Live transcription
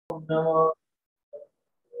Namo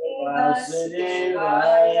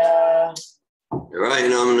Vasudevaya.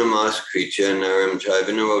 Rayanam Namaskritya Naram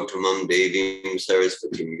Chaivanarottamam Devim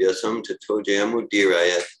Sarasvatim Vyasam Tatojayam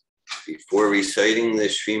Udhiraya. Before reciting the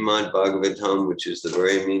Srimad Bhagavatam, which is the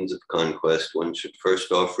very means of conquest, one should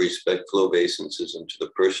first offer respectful obeisances unto the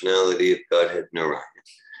personality of Godhead Narayana,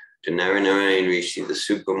 to Narayana Rishi, the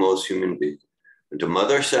supremmost human being, and to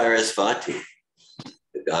Mother Sarasvati,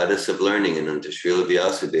 the goddess of learning, and unto Srila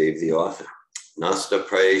Vyasadeva, the author. Nasta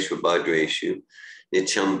Prayeshu Bhadreshu,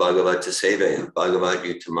 Nityam Bhagavata Sevaya, Bhagavat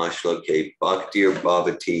Yutamashloke, Bhaktir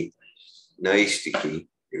Bhavati Naistiki.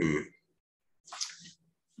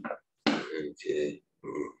 Okay.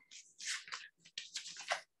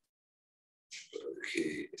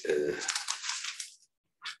 Okay.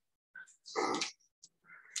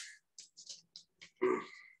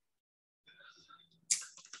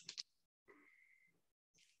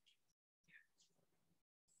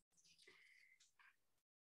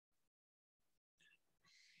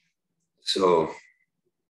 So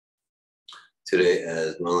today,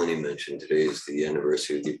 as Melanie mentioned, today is the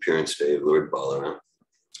anniversary of the appearance day of Lord Balaram.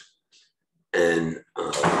 And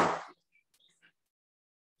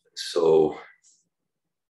so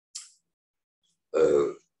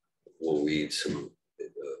we'll read some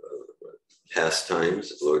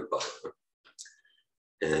pastimes of Lord Balaram.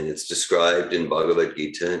 And it's described in Bhagavad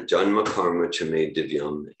Gita, Janma karma chame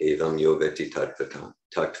divyam evam yoveti tatvata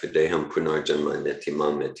tatvadeham punar janma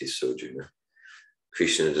netimam eti sojuna.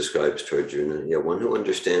 Krishna describes to Arjuna, yeah, one who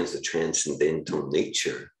understands the transcendental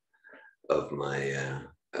nature of my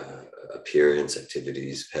appearance,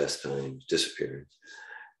 activities, pastimes, disappearance.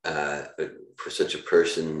 For such a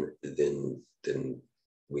person, then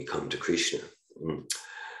we come to Krishna.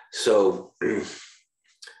 So,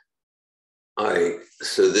 all right.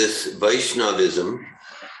 So this Vaishnavism,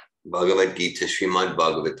 Bhagavad Gita, Srimad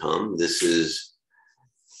Bhagavatam, this is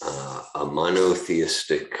a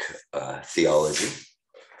monotheistic theology.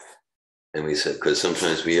 And we said, because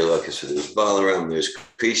sometimes we hear, okay, so there's Balaram, there's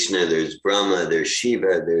Krishna, there's Brahma, there's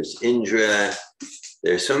Shiva, there's Indra,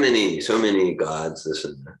 there's so many gods, this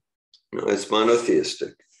and that. No, it's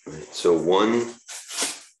monotheistic, right? So one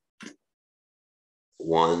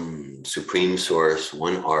supreme source,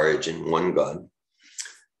 one origin, one God.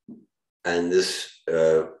 And this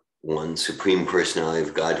one supreme personality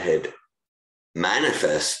of Godhead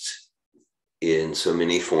manifests in so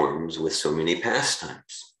many forms with so many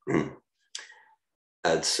pastimes.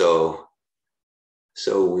 And so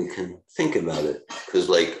we can think about it, because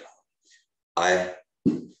like I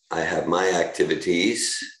have my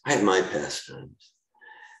activities, I have my pastimes,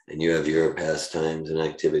 and you have your pastimes and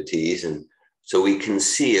activities. And so we can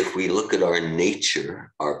see, if we look at our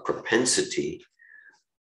nature, our propensity,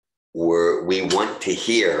 where we want to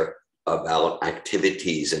hear about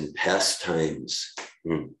activities and pastimes.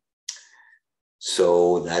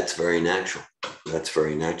 So that's very natural. That's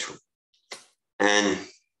very natural. And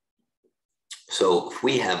so if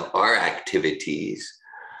we have our activities,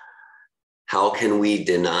 how can we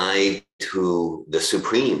deny to the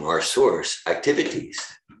Supreme, our source, activities?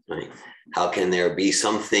 Right? How can there be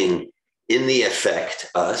something in the effect,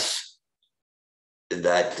 us,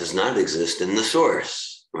 that does not exist in the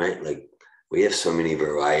source, right? Like we have so many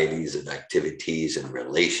varieties of activities and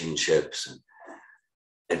relationships and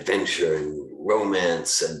adventure and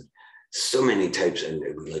romance and so many types. And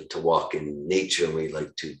we like to walk in nature, and we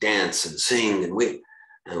like to dance and sing, and we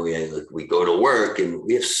go to work, and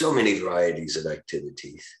we have so many varieties of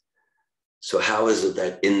activities. So how is it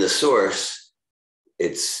that in the source,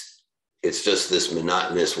 it's just this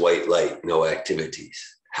monotonous white light, no activities?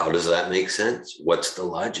 How does that make sense? What's the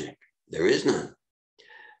logic? There is none.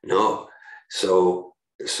 No. So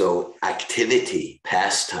activity,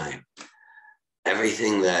 pastime,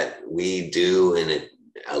 everything that we do and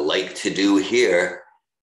like to do here,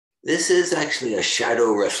 this is actually a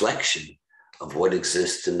shadow reflection of what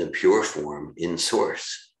exists in the pure form in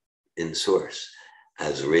source,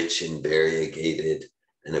 as rich and variegated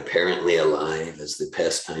and apparently alive as the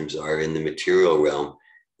pastimes are in the material realm.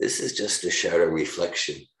 This is just a shadow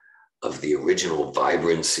reflection of the original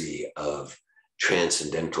vibrancy of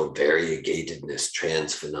transcendental variegatedness,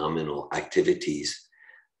 trans-phenomenal activities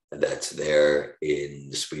that's there in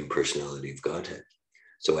the Supreme Personality of Godhead.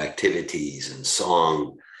 So activities and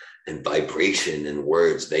song and vibration and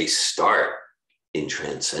words, they start in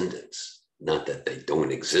transcendence. Not that they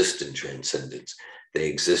don't exist in transcendence. They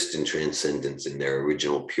exist in transcendence in their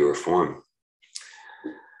original pure form.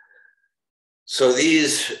 So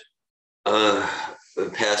these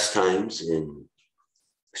pastimes in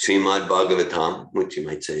Srimad Bhagavatam, which you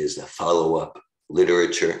might say is the follow-up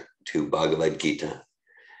literature to Bhagavad Gita,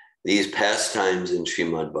 these pastimes in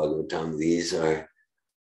Srimad Bhagavatam, these are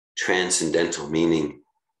transcendental, meaning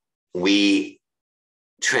we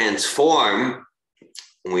transform,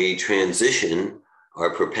 we transition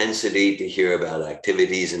our propensity to hear about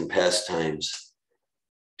activities and pastimes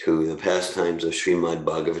to the pastimes of Srimad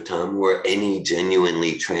Bhagavatam or any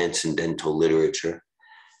genuinely transcendental literature,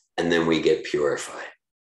 and then we get purified.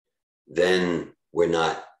 Then we're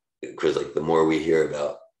not, because like the more we hear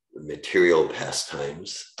about material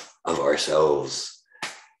pastimes of ourselves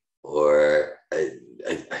or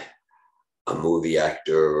a movie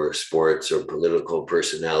actor or sports or political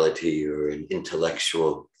personality or an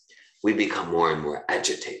intellectual, we become more and more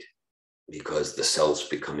agitated because the self's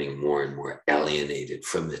becoming more and more alienated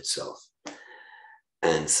from itself.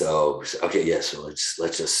 And so, okay, yeah, so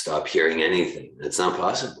let's just stop hearing anything. It's not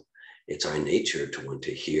possible. It's our nature to want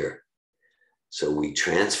to hear. So we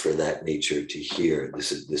transfer that nature to hear.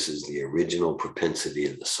 This is the original propensity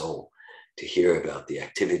of the soul, to hear about the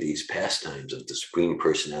activities, pastimes of the Supreme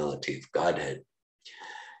Personality of Godhead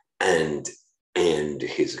and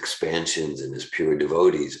his expansions and his pure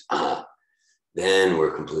devotees. Then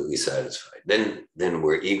we're completely satisfied. Then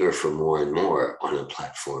we're eager for more and more on a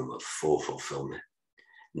platform of full fulfillment.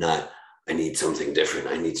 Not, I need something different.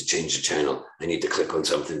 I need to change the channel. I need to click on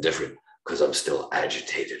something different because I'm still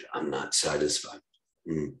agitated. I'm not satisfied.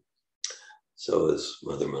 So as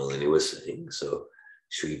Mother Malini was saying, so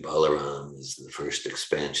Sri Balaram is the first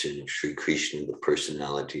expansion of Sri Krishna, the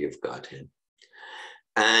personality of Godhead.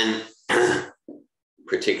 And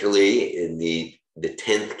particularly in the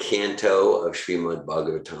 10th canto of Srimad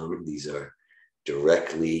Bhagavatam, these are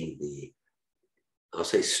directly the, I'll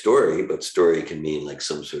say story, but story can mean like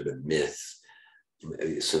some sort of myth,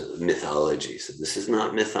 mythology. So this is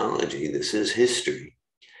not mythology, this is history.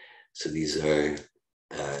 So these are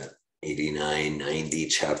 89, 90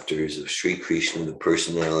 chapters of Sri Krishna, the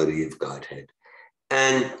personality of Godhead.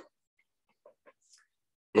 And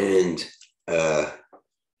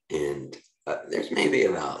there's maybe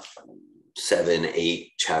about 7,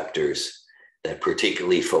 8 chapters that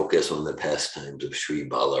particularly focus on the pastimes of Sri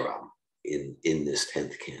Balaram in this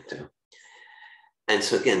 10th canto. And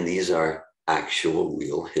so again, these are actual,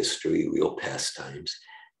 real history, real pastimes.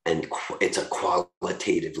 And it's a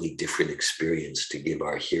qualitatively different experience to give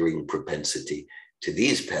our hearing propensity to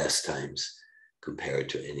these pastimes compared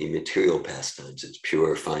to any material pastimes. It's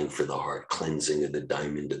purifying for the heart, cleansing of the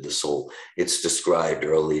diamond of the soul. It's described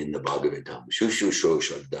early in the Bhagavatam. Shushu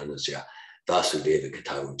Shoshabdanasya Vasudeva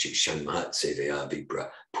Katauchi Shanmahat Sevaya Vipra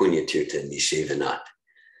Punyatirtha Nishevanat.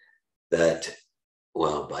 That,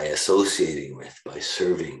 well, by associating with, by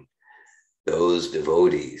serving those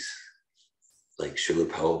devotees, like Srila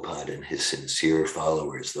Prabhupada and his sincere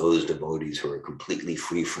followers, those devotees who are completely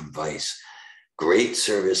free from vice, great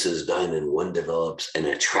service is done and one develops an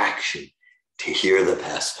attraction to hear the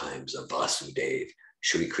pastimes of Vasudeva,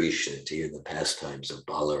 Sri Krishna, to hear the pastimes of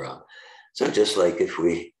Balaram. So just like if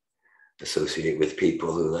we associate with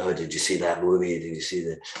people who, oh, did you see that movie? Did you see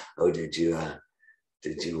that? Oh, did you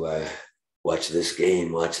watch this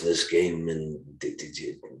game? And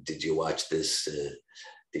did you watch this?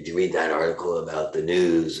 Did you read that article about the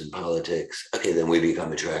news and politics? Okay, then we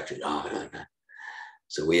become attracted. Oh, no.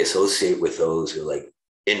 So we associate with those who are like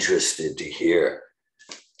interested to hear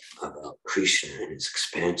about Krishna and his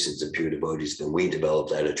expansions and pure devotees. Then we develop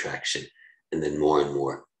that attraction. And then more and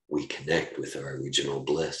more we connect with our original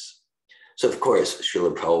bliss. So of course,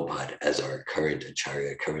 Srila Prabhupada, as our current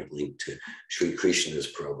Acharya, current link to Sri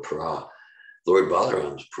Krishna's Parampara, Lord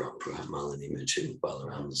Balaram's Parampara, Malini mentioned,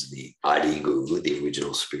 Balaram is the Adi Guru, the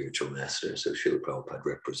original spiritual master. So Srila Prabhupada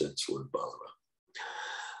represents Lord Balaram.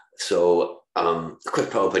 So of course,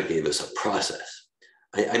 Prabhupada gave us a process.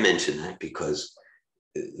 I mention that because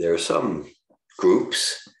there are some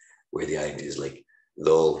groups where the idea is like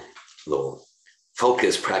they'll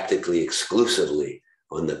focus practically exclusively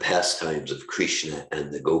on the pastimes of Krishna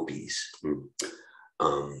and the gopis.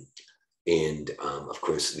 Of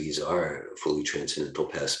course, these are fully transcendental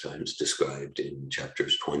pastimes described in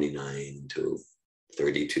chapters 29 to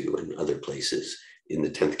 32 and other places in the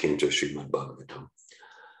 10th canto of Srimad Bhagavatam.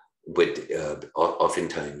 But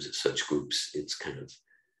oftentimes such groups,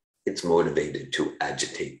 it's motivated to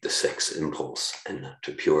agitate the sex impulse and not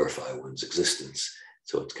to purify one's existence.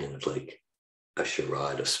 So it's kind of like a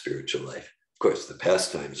charade of spiritual life. Of course, the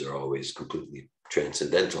pastimes are always completely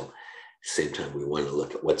transcendental. At the same time, we want to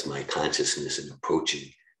look at what's my consciousness in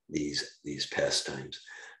approaching these pastimes.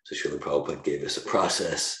 So Srila Prabhupada gave us a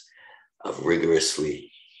process of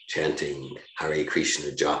rigorously chanting Hare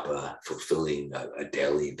Krishna japa, fulfilling a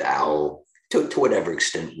daily vow, to whatever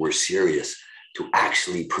extent we're serious to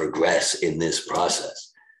actually progress in this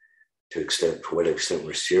process. to what extent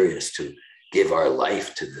we're serious to give our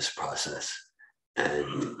life to this process.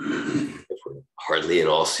 And if we're hardly at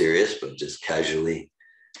all serious, but just casually,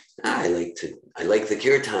 I like the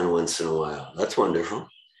kirtan once in a while. That's wonderful.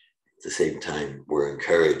 At the same time, we're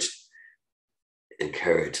encouraged,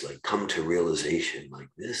 like come to realization like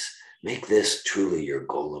this, make this truly your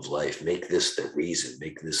goal of life, make this the reason,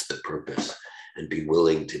 make this the purpose, and be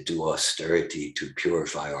willing to do austerity to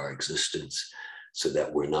purify our existence so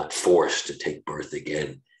that we're not forced to take birth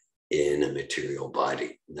again in a material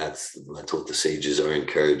body. That's what the sages are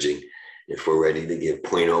encouraging. If we're ready to give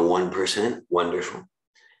 0.01%, wonderful.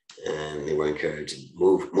 And they were encouraging,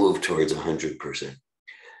 move towards 100%.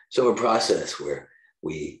 So a process where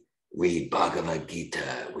we read Bhagavad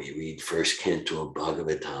Gita, we read first canto of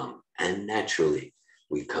Bhagavatam, and naturally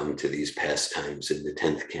we come to these pastimes in the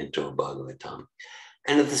 10th canto of Bhagavatam.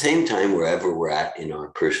 And at the same time, wherever we're at in our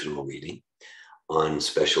personal reading, on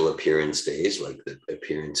special appearance days, like the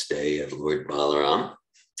appearance day of Lord Balaram,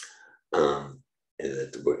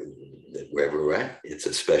 that wherever we're at, it's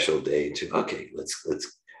a special day to, okay,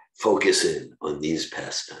 let's focus in on these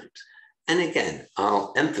pastimes. And again,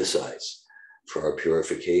 I'll emphasize for our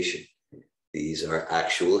purification, these are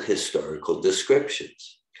actual historical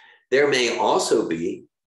descriptions. There may also be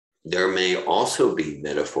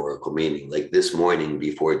metaphorical meaning. Like this morning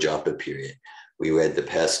before Japa period, we read the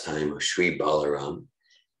pastime of Sri Balaram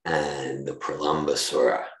and the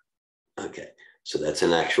Pralambasura. Okay, so that's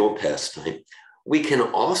an actual pastime. We can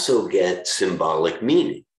also get symbolic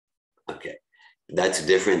meaning. Okay, that's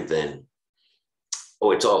different than,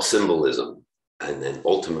 oh, it's all symbolism. And then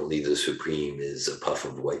ultimately the Supreme is a puff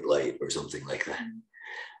of white light or something like that.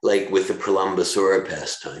 Like with the Pralambasura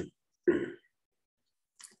pastime,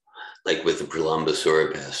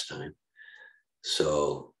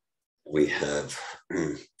 So we have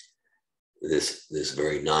this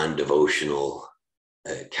very non-devotional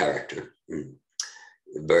character,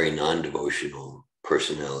 very non-devotional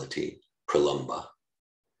personality, Pralamba.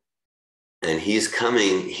 And he's a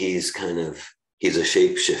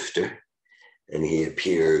shapeshifter, and he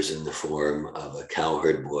appears in the form of a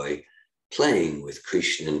cowherd boy playing with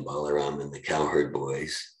Krishna and Balaram and the cowherd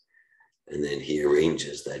boys. And then he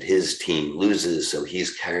arranges that his team loses, so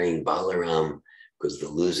he's carrying Balaram because the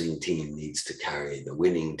losing team needs to carry the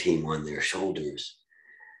winning team on their shoulders.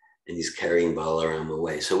 And he's carrying Balaram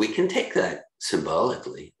away. So we can take that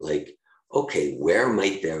symbolically, like, okay, where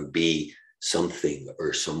might there be something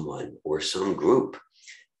or someone or some group?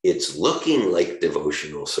 It's looking like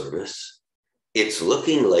devotional service. It's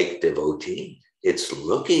looking like devotee. It's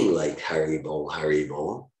looking like Haribol,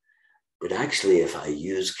 Haribol. But actually, if I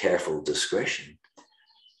use careful discretion,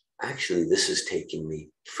 actually, this is taking me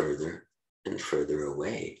further and further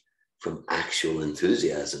away from actual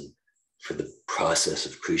enthusiasm for the process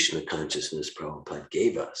of Krishna consciousness Prabhupada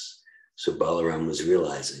gave us. So Balaram was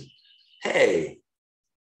realizing, hey,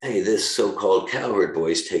 this so-called cowherd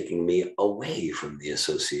boy is taking me away from the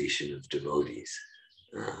association of devotees.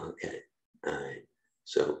 Okay, all right.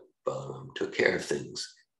 So Balaram took care of things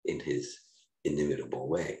in his inimitable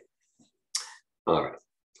way. All right,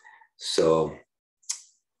 so,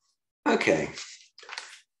 okay.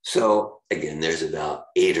 So again, there's about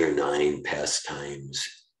 8 or 9 pastimes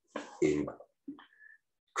in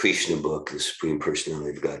Krishna book, the Supreme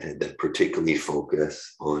Personality of Godhead, that particularly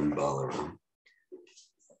focus on Balaram.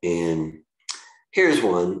 And here's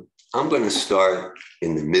one. I'm going to start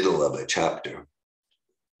in the middle of a chapter.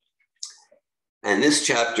 And this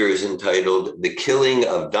chapter is entitled The Killing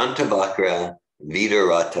of Dantavakra,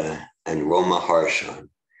 Vidarata, and Romaharshan.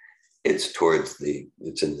 It's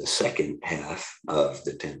in the second half of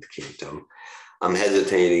the 10th canto. I'm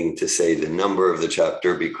hesitating to say the number of the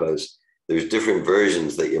chapter because there's different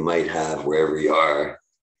versions that you might have wherever you are,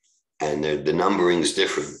 and the numbering is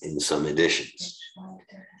different in some editions.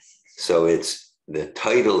 So the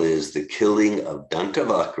title is The Killing of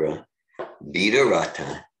Dantavakra,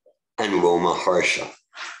 Vidarata, and Romaharsha.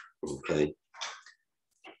 Okay.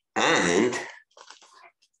 And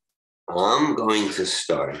I'm going to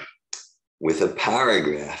start with a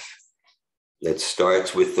paragraph that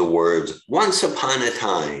starts with the words, once upon a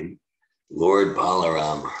time, Lord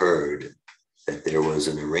Balaram heard that there was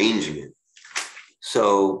an arrangement.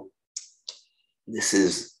 So this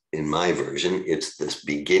is, in my version, it's this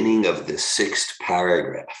beginning of the 6th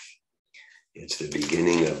paragraph. It's the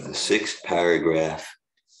beginning of the 6th paragraph.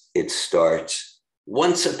 It starts,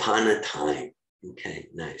 once upon a time. Okay,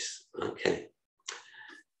 nice. Okay.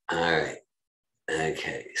 All right.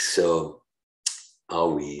 Okay, so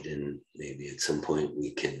I'll read, and maybe at some point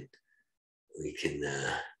we can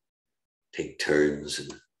take turns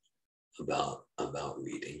about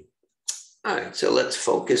reading. All right, so let's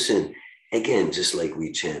focus in. Again, just like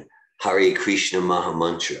we chant Hare Krishna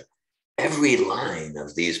Mahamantra, every line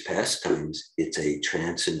of these pastimes, it's a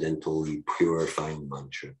transcendentally purifying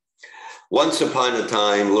mantra. Once upon a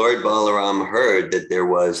time, Lord Balaram heard that there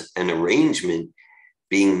was an arrangement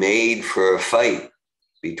being made for a fight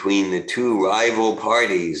between the two rival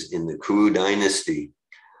parties in the Kuru dynasty,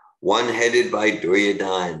 one headed by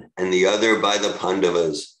Duryodhana and the other by the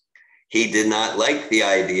Pandavas. He did not like the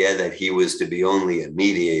idea that he was to be only a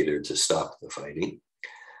mediator to stop the fighting.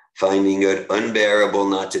 Finding it unbearable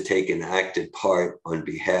not to take an active part on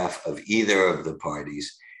behalf of either of the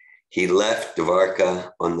parties, he left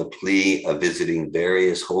Dvarka on the plea of visiting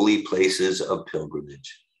various holy places of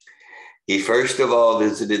pilgrimage. He first of all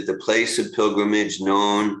visited the place of pilgrimage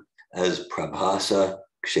known as Prabhasa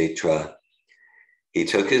Kshetra. He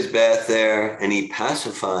took his bath there and he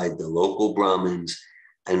pacified the local Brahmins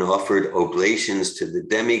and offered oblations to the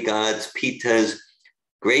demigods, Pitas,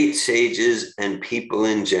 great sages, and people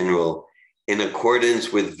in general in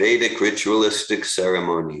accordance with Vedic ritualistic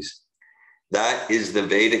ceremonies. That is the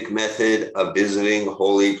Vedic method of visiting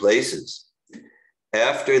holy places.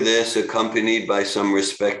 After this, accompanied by some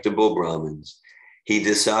respectable Brahmins, he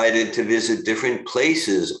decided to visit different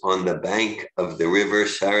places on the bank of the river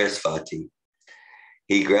Sarasvati.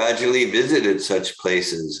 He gradually visited such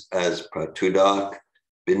places as Pratudak,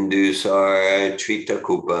 Bindusar,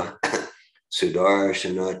 Tritakupa,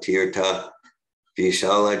 Sudarshana Tirtha,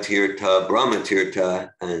 Vishala Tirtha, Brahma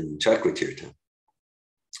Tirtha, and Chakra Tirtha.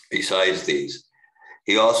 Besides these,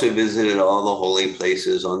 he also visited all the holy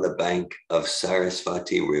places on the bank of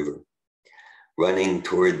Sarasvati River, running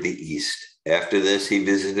toward the east. After this, he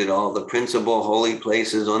visited all the principal holy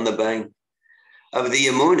places on the bank of the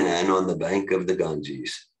Yamuna and on the bank of the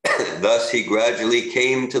Ganges. Thus, he gradually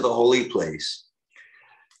came to the holy place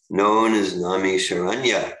known as Nami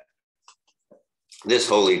Sharanya. This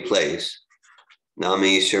holy place,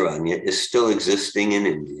 Nami Sharanya, is still existing in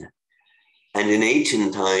India. And in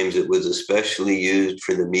ancient times, it was especially used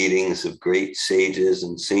for the meetings of great sages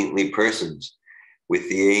and saintly persons with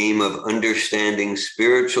the aim of understanding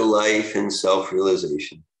spiritual life and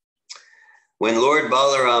self-realization. When Lord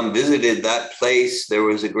Balaram visited that place, there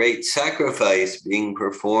was a great sacrifice being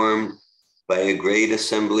performed by a great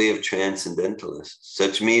assembly of transcendentalists.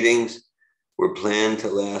 Such meetings were planned to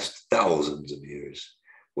last thousands of years.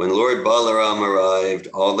 When Lord Balaram arrived,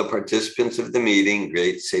 all the participants of the meeting,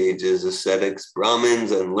 great sages, ascetics,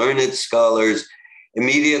 Brahmins, and learned scholars,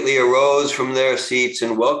 immediately arose from their seats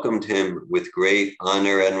and welcomed him with great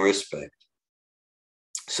honor and respect.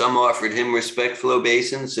 Some offered him respectful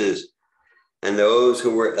obeisances, and those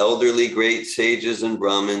who were elderly great sages and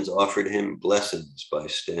Brahmins offered him blessings by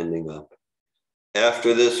standing up.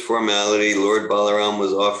 After this formality, Lord Balaram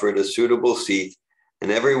was offered a suitable seat,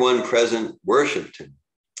 and everyone present worshipped him.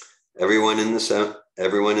 Everyone in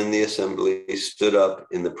the assembly stood up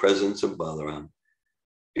in the presence of Balaram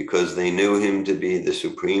because they knew him to be the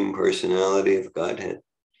Supreme Personality of Godhead.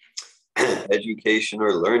 Education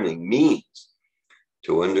or learning means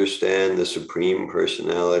to understand the Supreme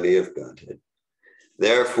Personality of Godhead.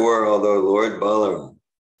 Therefore, although Lord Balaram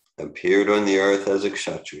appeared on the earth as a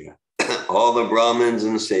Kshatriya, all the Brahmins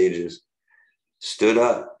and sages stood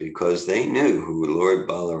up because they knew who Lord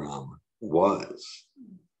Balaram was.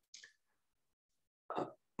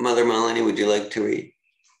 Mother Malini, would you like to read?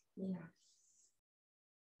 Yeah.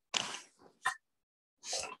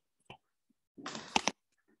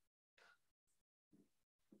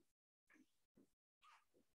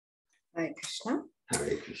 Hare Krishna.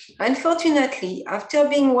 Hare Krishna. Unfortunately, after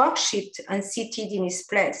being worshipped and seated in his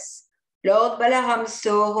place, Lord Balaram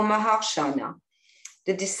saw Maharshana,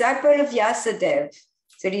 the disciple of Vyasadeva,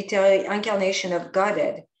 the literary incarnation of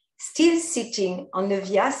Godhead, still sitting on the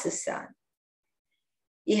Vyasasana.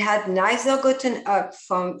 He had neither gotten up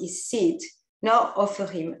from his seat nor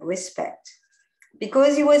offered him respect.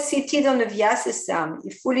 Because he was seated on the Vyasasana,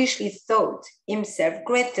 he foolishly thought himself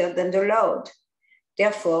greater than the Lord.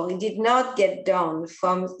 Therefore, he did not get down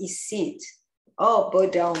from his seat or bow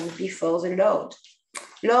down before the Lord.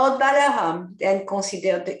 Lord Balaram then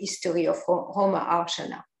considered the history of Roma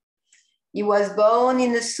Archana. He was born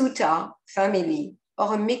in a Sutta family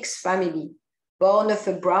or a mixed family, born of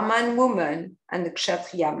a Brahman woman and a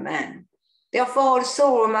Kshatriya man. Therefore,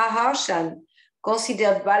 also Roma Harshan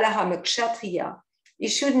considered Balaram a Kshatriya. He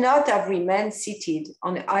should not have remained seated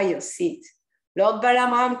on a higher seat. Lord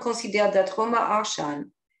Balaram considered that Roma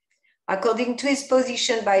Harshan, according to his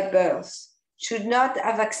position by birth, should not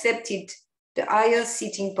have accepted the higher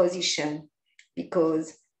sitting position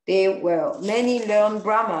because there were many learned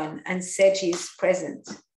Brahman and sages present.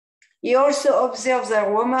 He also observed that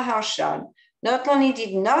Rama Harshan not only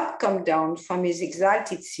did not come down from his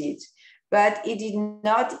exalted seat, but he did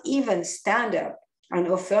not even stand up and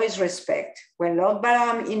offer his respect when Lord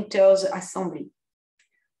Balaram enters the assembly.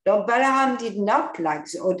 Lord Balaram did not like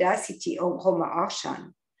the audacity of Rama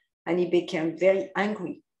Harshan, and he became very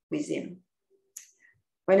angry with him.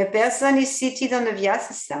 When a person is seated on the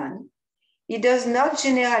Vyasasana, he does not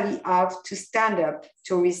generally have to stand up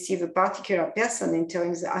to receive a particular person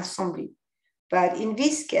entering the assembly. But in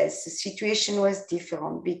this case, the situation was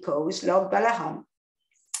different because Lord Balaram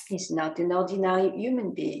is not an ordinary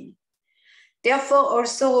human being. Therefore,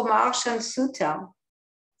 also Rama Harshan Sutta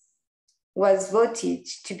was voted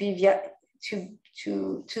to be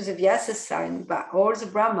to the Vyasasana by all the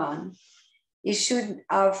Brahman. He should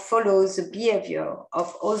have followed the behavior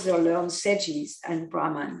of other learned sages and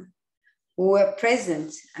Brahman who were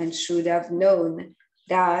present and should have known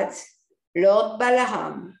that Lord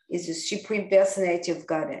Balaram is the Supreme Personality of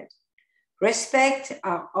Godhead. Respect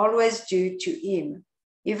are always due to him,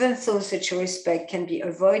 even though such respect can be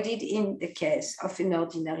avoided in the case of an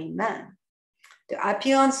ordinary man. The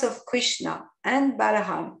appearance of Krishna and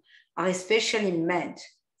Balaram are especially meant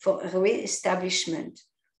for a re-establishment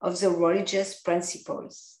of the religious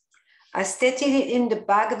principles. As stated in the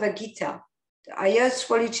Bhagavad Gita, the highest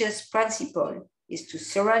religious principle is to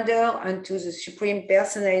surrender unto the Supreme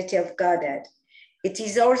Personality of Godhead. It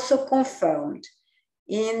is also confirmed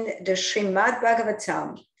in the Srimad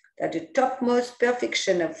Bhagavatam that the topmost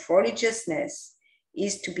perfection of religiousness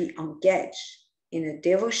is to be engaged in a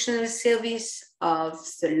devotional service of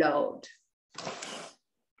the Lord.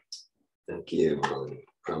 Thank you.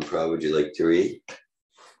 Prabhupada, would you like to read?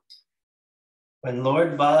 When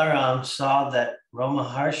Lord Balaram saw that Rama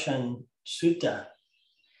Harshan Sutta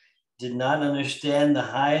did not understand the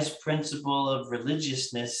highest principle of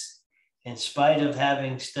religiousness, in spite of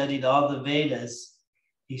having studied all the Vedas,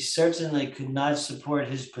 he certainly could not support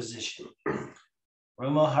his position.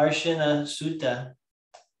 Rama Harshan Sutta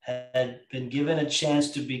had been given a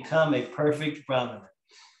chance to become a perfect Brahmana,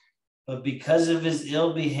 but because of his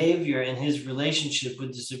ill behavior in his relationship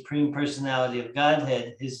with the Supreme Personality of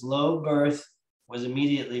Godhead, his low birth was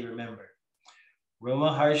immediately remembered. Rama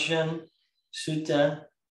Harshan Sutta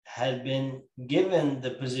had been given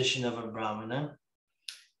the position of a Brahmana,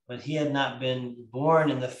 but he had not been born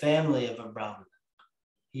in the family of a Brahmana.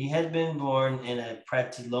 He had been born in a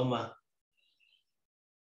Pratiloma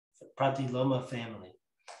family.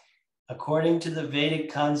 According to the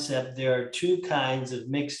Vedic concept, there are two kinds of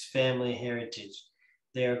mixed family heritage.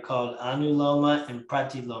 They are called Anuloma and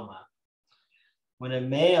Pratiloma. When a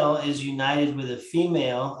male is united with a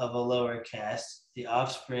female of a lower caste, the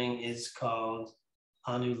offspring is called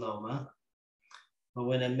Anuloma. But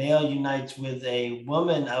when a male unites with a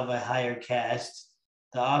woman of a higher caste,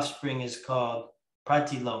 the offspring is called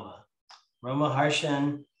Pratiloma. Rama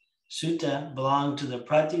Harshan Sutta belonged to the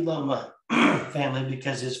Pratiloma family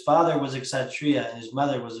because his father was a Kshatriya and his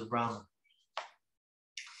mother was a Brahmin.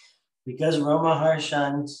 Because Rama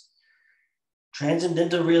Harshan's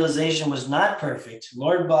transcendental realization was not perfect,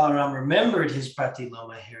 Lord Balaram remembered his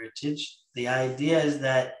Pratiloma heritage. The idea is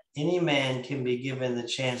that any man can be given the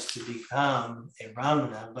chance to become a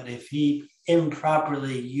Brahmana, but if he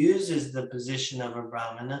improperly uses the position of a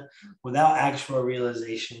Brahmana without actual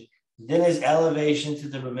realization, then his elevation to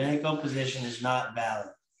the Brahminical position is not valid.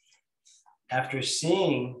 After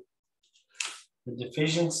seeing the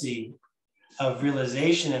deficiency of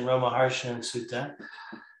realization in Rama Harshan Sutta,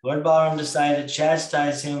 Lord Balaram decided to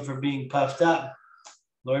chastise him for being puffed up.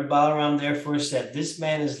 Lord Balaram therefore said, "This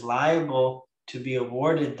man is liable to be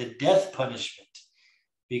awarded the death punishment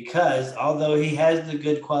because although he has the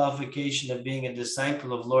good qualification of being a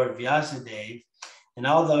disciple of Lord Vyasadeva, and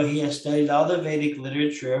although he has studied all the Vedic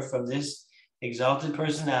literature from this exalted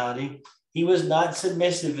personality, he was not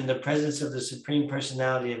submissive in the presence of the Supreme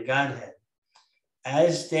Personality of Godhead.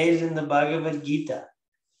 As stated in the Bhagavad Gita,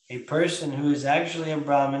 a person who is actually a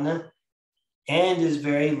Brahmana and is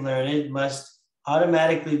very learned must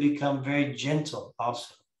automatically become very gentle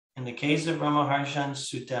also. In the case of Rama Harshan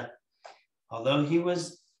Sutta, although he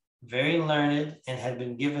was very learned and had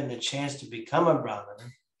been given the chance to become a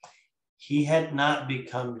Brahmana, he had not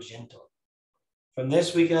become gentle. From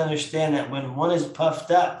this, we can understand that when one is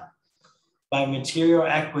puffed up by material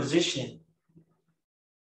acquisition,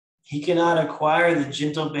 he cannot acquire the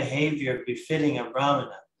gentle behavior befitting a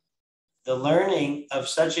Brahmana. The learning of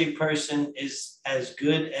such a person is as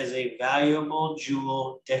good as a valuable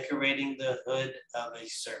jewel decorating the hood of a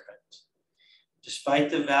serpent.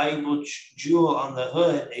 Despite the valuable jewel on the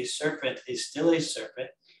hood, a serpent is still a serpent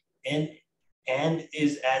and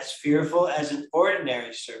is as fearful as an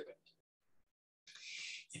ordinary serpent.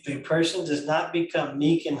 If a person does not become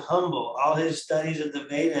meek and humble, all his studies of the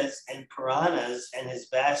Vedas and Puranas and his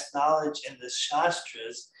vast knowledge in the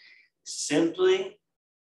Shastras simply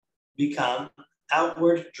become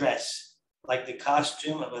outward dress, like the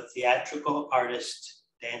costume of a theatrical artist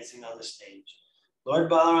dancing on the stage. Lord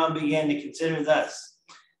Balaram began to consider thus: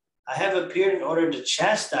 I have appeared in order to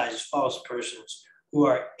chastise false persons who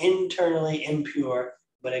are internally impure,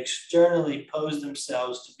 but externally pose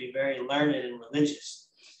themselves to be very learned and religious.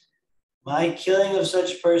 My killing of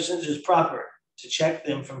such persons is proper to check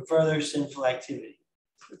them from further sinful activity.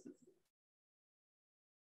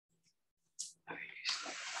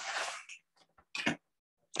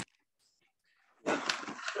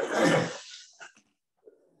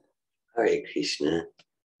 Hare Krishna.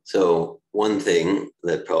 So one thing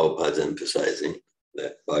that Prabhupada's emphasizing,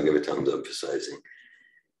 that Bhagavatam's emphasizing,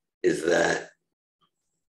 is that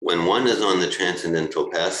when one is on the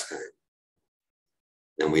transcendental pastime,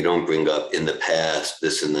 then we don't bring up in the past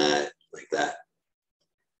this and that, like that.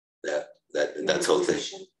 That's whole thing.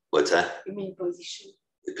 What's that? You mean position?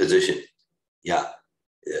 The position. Yeah.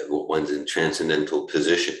 One's in transcendental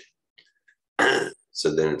position.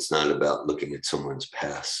 So then it's not about looking at someone's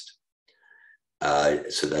past.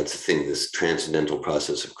 So that's the thing, this transcendental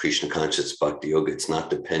process of Krishna conscious bhakti yoga, it's not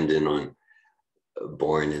dependent on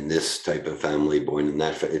born in this type of family, born in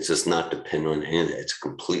that. It's just not dependent on anything. It's a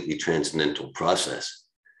completely transcendental process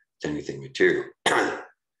to anything material.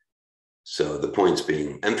 So the point's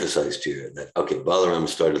being emphasized here that, okay, Balaram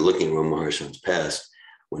started looking at Rama Harshan's past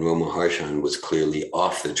when Rama Harshan was clearly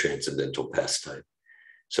off the transcendental pastime.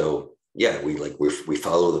 So yeah, we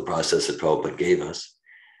follow the process that Prabhupada gave us,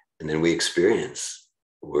 and then we experience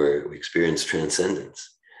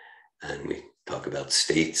transcendence, and we talk about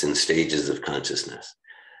states and stages of consciousness.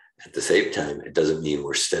 At the same time, it doesn't mean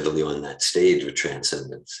we're steadily on that stage of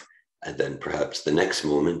transcendence, and then perhaps the next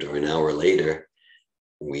moment or an hour later,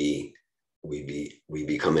 we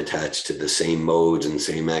become attached to the same modes and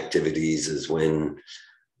same activities as when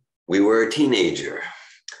we were a teenager,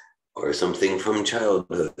 or something from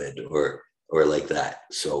childhood, or like that.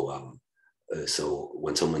 So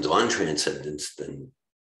when someone's on transcendence, then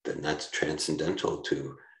that's transcendental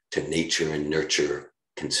to nature and nurture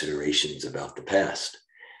considerations about the past.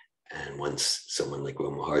 And once someone like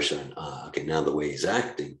Rama Harshan, okay, now the way he's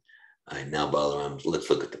acting, now Balaram, let's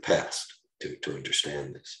look at the past to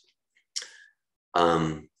understand this.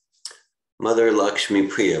 Mother Lakshmi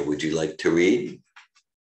Priya, would you like to read?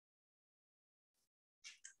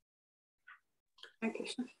 Hare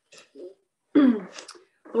Krishna.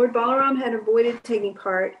 Lord Balaram had avoided taking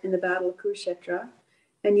part in the Battle of Kurukshetra,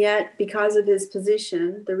 and yet, because of his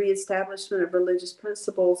position, the reestablishment of religious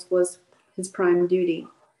principles was his prime duty.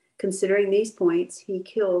 Considering these points, he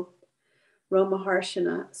killed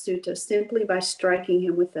Romaharshana Sutta simply by striking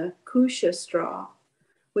him with a kusha straw,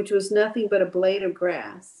 which was nothing but a blade of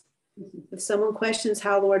grass. If someone questions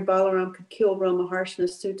how Lord Balaram could kill Romaharshana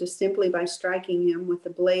Sutta simply by striking him with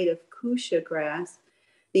a blade of kusha grass,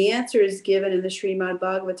 the answer is given in the Srimad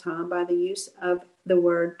Bhagavatam by the use of the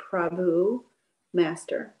word Prabhu,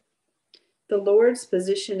 master. The Lord's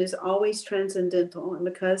position is always transcendental, and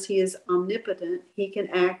because he is omnipotent, he can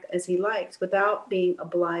act as he likes without being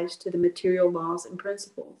obliged to the material laws and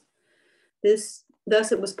principles. Thus,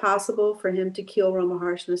 it was possible for him to kill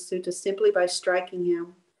Romaharshana Sutta simply by striking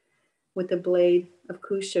him with a blade of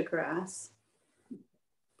kusha grass.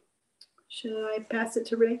 Should I pass it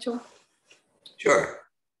to Rachel? Sure.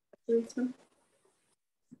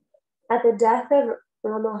 At the death of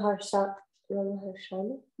Romaharshana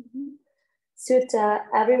Sutta,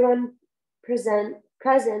 everyone present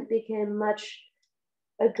became much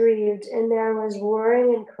aggrieved, and there was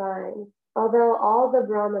roaring and crying. Although all the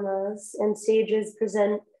brahmanas and sages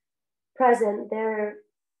present,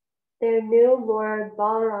 they knew Lord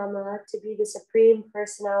Balarama to be the supreme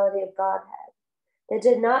personality of Godhead. They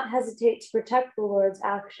did not hesitate to protect the Lord's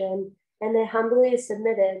action, and they humbly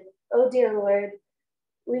submitted, "Oh dear Lord,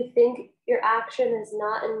 we think your action is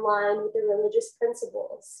not in line with the religious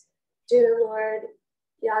principles. Dear Lord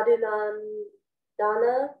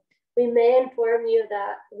Yadunandana, we may inform you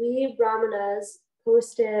that we Brahmanas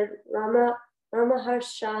posted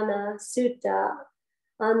Ramaharshana Sutta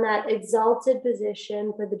on that exalted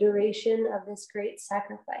position for the duration of this great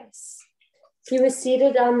sacrifice. He was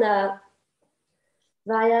seated on the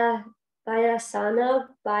Vyasana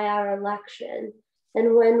by our election,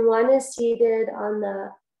 and when one is seated on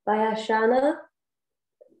the Vyasana,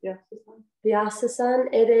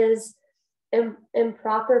 Vyasasan, it is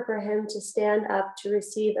improper for him to stand up to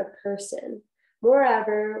receive a person.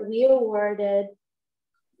 Moreover, we awarded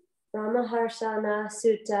Ramaharshana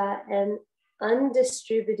Sutta an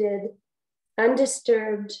undisturbed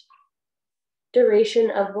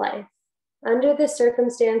duration of life. Under the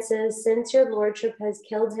circumstances, since your lordship has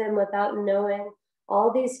killed him without knowing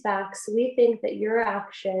all these facts, we think that your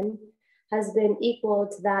action has been equal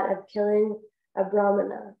to that of killing a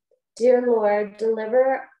Brahmana. Dear Lord,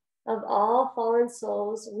 deliverer of all fallen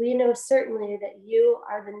souls, we know certainly that you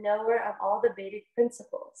are the knower of all the Vedic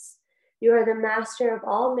principles. You are the master of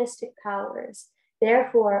all mystic powers.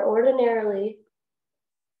 Therefore, ordinarily,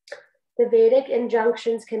 the Vedic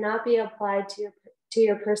injunctions cannot be applied to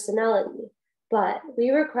your personality, but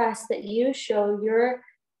we request that you show your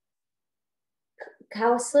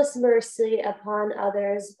causeless mercy upon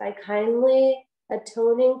others by kindly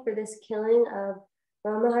atoning for this killing of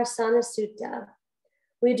Ramaharsana Sutta.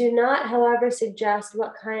 We do not, however, suggest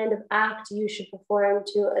what kind of act you should perform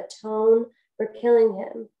to atone for killing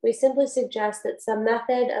him. We simply suggest that some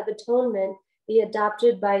method of atonement be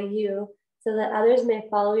adopted by you so that others may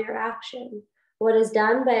follow your action. What is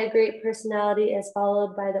done by a great personality is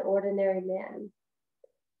followed by the ordinary man.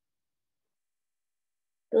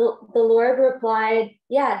 The Lord replied,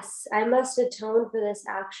 yes, I must atone for this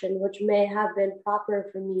action, which may have been proper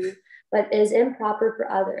for me, but is improper for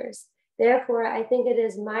others. Therefore, I think it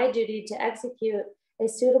is my duty to execute a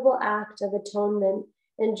suitable act of atonement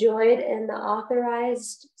enjoined in the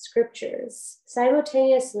authorized scriptures.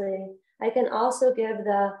 Simultaneously, I can also give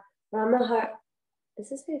the Ramaharshana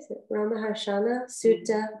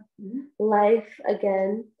Sutta life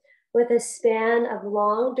again, with a span of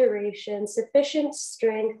long duration, sufficient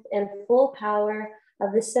strength, and full power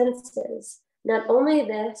of the senses. Not only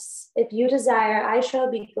this, if you desire, I shall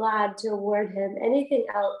be glad to award him anything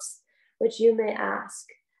else which you may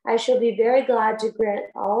ask. I shall be very glad to grant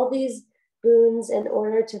all these boons in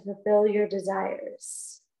order to fulfill your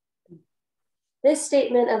desires. This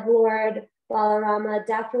statement of Lord Balarama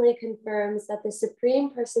definitely confirms that the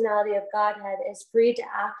Supreme Personality of Godhead is free to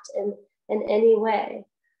act in any way.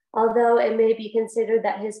 Although it may be considered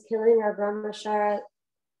that his killing of Ramasarana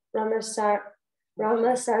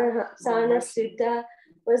Sutta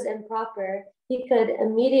was improper, he could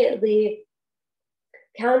immediately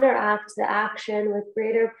counteract the action with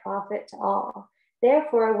greater profit to all.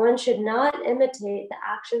 Therefore, one should not imitate the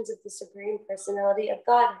actions of the Supreme Personality of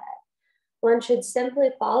Godhead. One should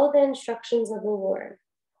simply follow the instructions of the Lord.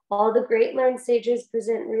 All the great learned sages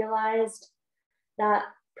present realized that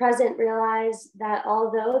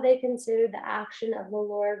although they considered the action of the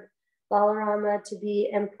Lord Balarama to be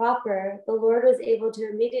improper, the Lord was able to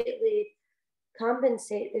immediately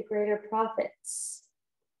compensate the greater profits.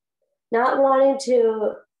 Not wanting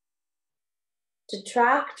to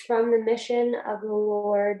detract from the mission of the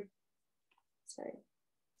Lord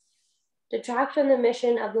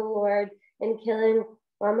in killing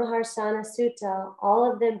Ramaharsana Sutta,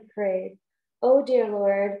 all of them prayed, "O dear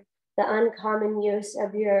Lord, the uncommon use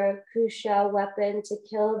of your kusha weapon to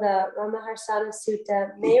kill the Ramaharsana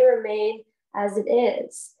Sutta may remain as it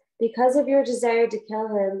is. Because of your desire to kill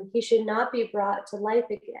him, he should not be brought to life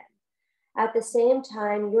again. At the same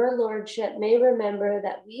time, your lordship may remember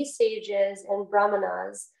that we sages and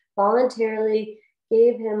brahmanas voluntarily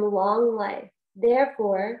gave him long life.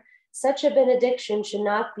 Therefore, such a benediction should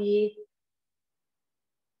not be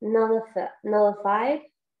nullified.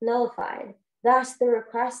 Thus, the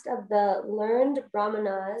request of the learned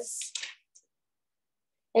brahmanas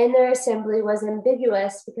in their assembly was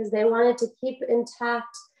ambiguous because they wanted to keep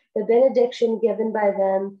intact the benediction given by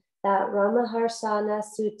them that Ramaharsana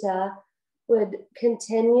Sutta would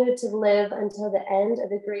continue to live until the end of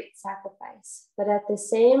the great sacrifice. But at the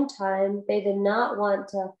same time, they did not want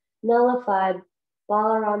to nullify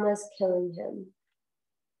Balarama's killing him.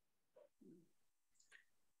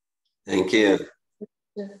 Thank you.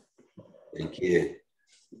 Thank you.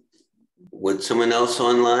 Would someone else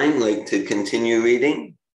online like to continue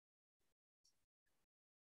reading?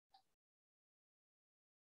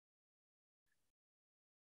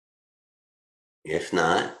 If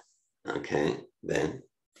not, okay, then.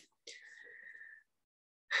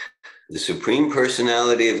 The Supreme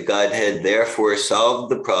Personality of Godhead therefore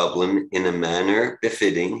solved the problem in a manner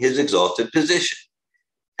befitting his exalted position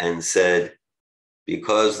and said,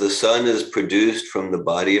 because the Son is produced from the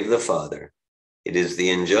body of the Father, it is the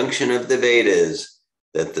injunction of the Vedas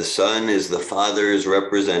that the Son is the Father's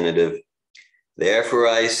representative. Therefore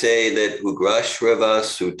I say that Ugrashrava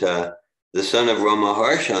Sutta, the son of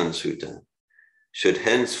Ramaharshan Sutta, should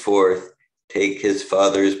henceforth take his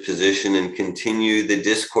father's position and continue the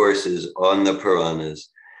discourses on the Puranas.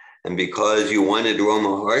 And because you wanted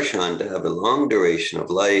Ramaharshan to have a long duration of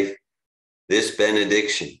life, this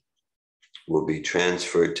benediction will be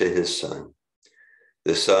transferred to his son.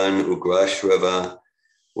 The son Ugrashrava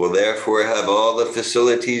will therefore have all the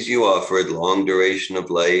facilities you offered, long duration of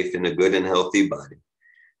life in a good and healthy body,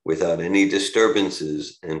 without any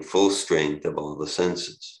disturbances and full strength of all the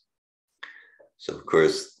senses. So, of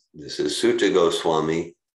course, this is Sutta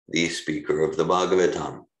Goswami, the speaker of the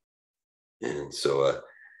Bhagavatam. And so,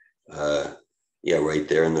 right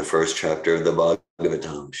there in the first chapter of the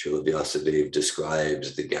Bhagavatam, Srila Vyasadeva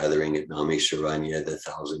describes the gathering at Namisharanya, the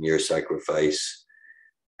 1,000-year sacrifice.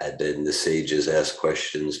 And then the sages asked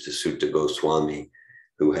questions to Sutta Goswami,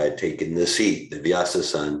 who had taken the seat, the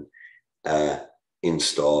Vyasa-san,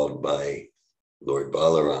 installed by Lord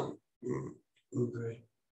Balaram.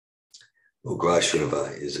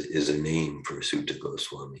 Ugrashrava is a name for Sutta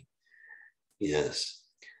Goswami. Yes.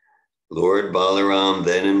 Lord Balaram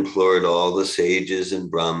then implored all the sages and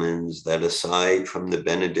Brahmins that aside from the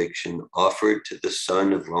benediction offered to the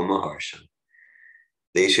son of Romaharsha,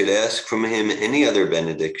 they should ask from him any other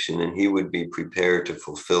benediction and he would be prepared to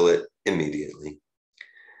fulfill it immediately.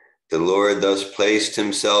 The Lord thus placed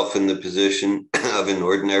himself in the position of an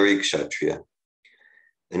ordinary kshatriya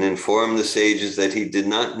and informed the sages that he did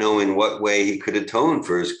not know in what way he could atone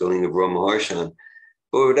for his killing of Romaharshan,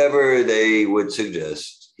 but whatever they would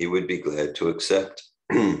suggest, he would be glad to accept.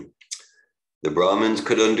 The Brahmins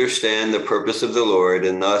could understand the purpose of the Lord,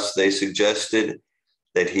 and thus they suggested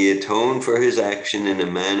that he atone for his action in a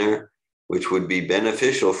manner which would be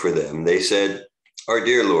beneficial for them. They said, "Our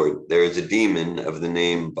dear Lord, there is a demon of the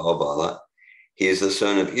name Balvala. He is the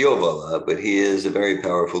son of Eovala, but he is a very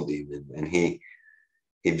powerful demon, and he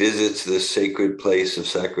visits this sacred place of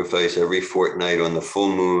sacrifice every fortnight on the full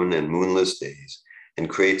moon and moonless days, and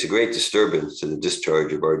creates a great disturbance to the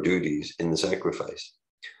discharge of our duties in the sacrifice.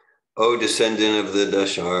 O descendant of the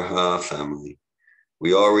Dasharha family,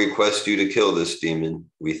 we all request you to kill this demon.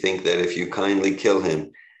 We think that if you kindly kill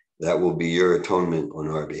him, that will be your atonement on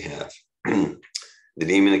our behalf. The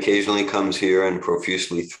demon occasionally comes here and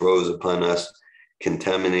profusely throws upon us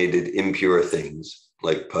contaminated, impure things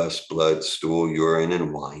like pus, blood, stool, urine,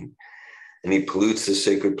 and wine, and he pollutes the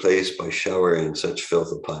sacred place by showering such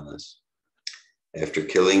filth upon us. After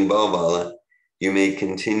killing Balvala, you may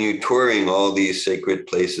continue touring all these sacred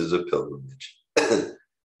places of pilgrimage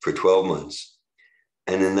for 12 months,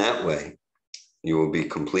 and in that way, you will be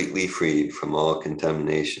completely freed from all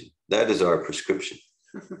contamination. That is our prescription."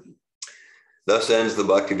 Thus ends the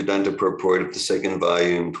Bhaktivedanta purport of the second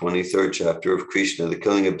volume, 23rd chapter of Krishna, the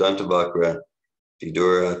killing of Dantavakra,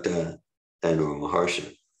 Vidurata, and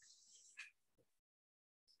Romaharsha.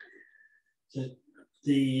 The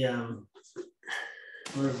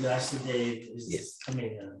Lord Vyasadeva is, yes.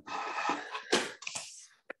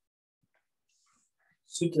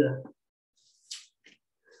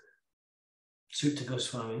 Sutta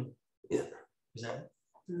Goswami. Yeah. Is that it?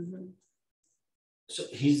 Mm-hmm. So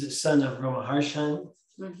he's the son of Romaharshan.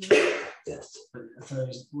 Mm-hmm. Yes. But I thought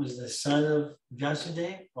he was the son of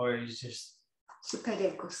Vyasadeva, or he's just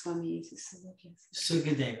Sukadev Goswami is the son of Vyasadeva.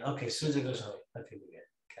 Sukadeva. Okay, Sutta Goswami. Okay, we get it.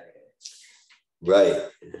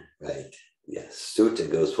 Right. Yes. Sutta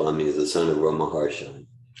Goswami is the son of Romaharshan.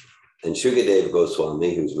 And Shukadeva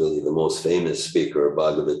Goswami, who's really the most famous speaker of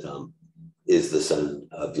Bhagavatam, is the son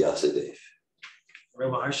of Vyasadeva.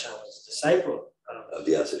 Romaharshan was a disciple of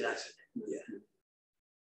Vyasadeva.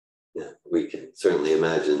 Yeah, we can certainly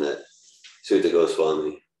imagine that Sutta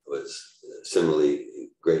Goswami was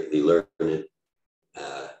similarly greatly learned.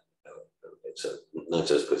 So not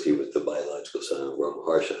just because he was the biological son of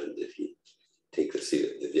Romaharshan did he take the seat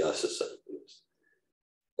of the Vyasa son, who was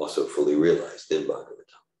also fully realized in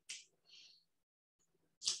Bhagavatam.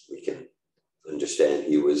 We can understand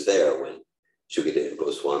he was there when Shukadeva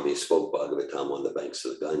Goswami spoke Bhagavatam on the banks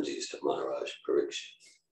of the Ganges to Maharaj Parikshit.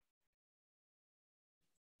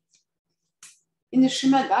 In the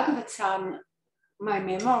Srimad Bhagavatam, my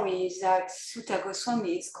memory is that Sutta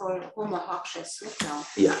Goswami is called Romaharsha Sutta.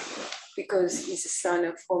 Yeah. Because he's the son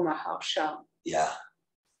of Romaharsha. Yeah.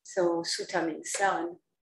 So Sutta means son.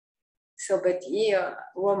 So, but here,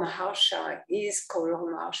 Romaharsha is called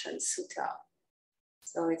Romaharshan Sutta.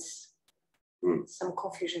 So it's some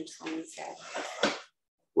confusion from his head.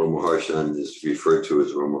 Romaharshan is referred to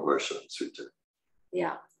as Romaharshan Sutta.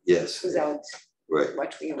 Yeah. Yes. Without right.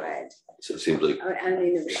 what we read. So it seems like. And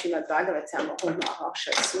in the Srimad Bhagavatam,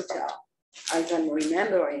 Romaharsha Sutta, as I'm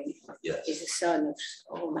remembering, yes. is the son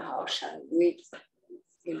of Romaharshan with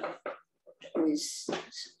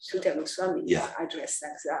Sutta Goswami addressed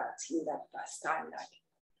like that in that past time,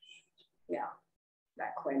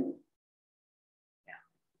 back when.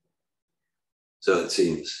 So it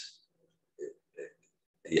seems,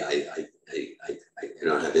 I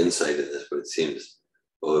don't have insight in this, but it seems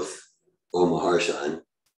both Maharshan,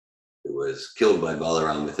 who was killed by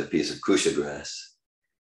Balaram with a piece of kusha grass,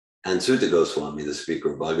 and Sutta Goswami, the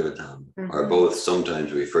speaker of Bhagavatam, are both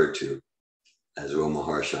sometimes referred to as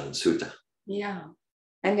Maharshan Sutta. Yeah.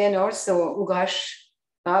 And then also Ugrash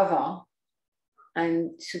Rava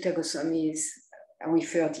and Sutta Goswami is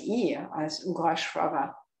referred here as Ugrash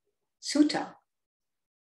Rava Sutta.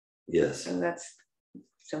 Yes. So that's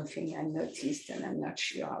something I noticed, and I'm not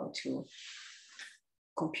sure how to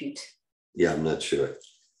compute. Yeah, I'm not sure.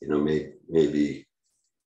 You know, maybe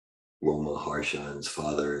Roma Harshan's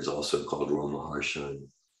father is also called Roma Harshan.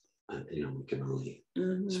 You know, we can only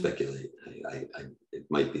speculate. It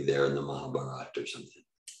might be there in the Mahabharata or something.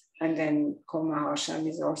 And then Roma Harshan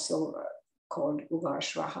is also called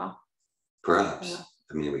Ugrashvaha. Perhaps.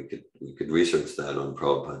 I mean, we could research that on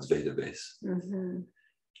Prabhupada's database.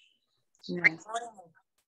 Yeah.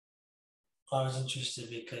 I was interested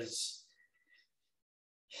because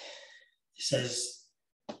it says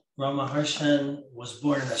Rama Harshan was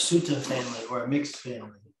born in a Sutta family or a mixed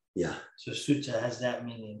family. Yeah. So Sutta has that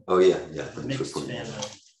meaning. Oh yeah. A mixed family.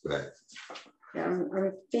 Right. Yeah,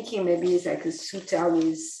 I'm thinking maybe it's like a sutta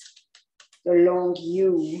with the long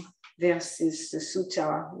U versus the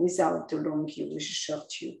sutta without the long U, with a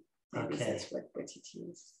short U. Maybe that's what it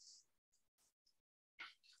is.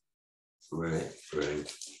 Right,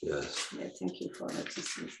 yes. Yeah, thank you for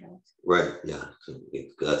noticing that. Right, yeah. So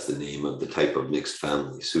that's the name of the type of mixed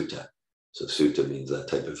family, Sutta. So Sutta means that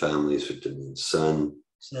type of family, Sutta means son.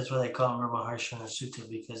 So that's why they call him Rama Harshan Sutta,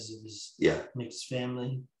 because of his mixed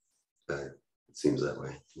family. It seems that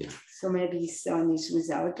way, yeah. So maybe son is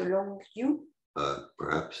without a long U?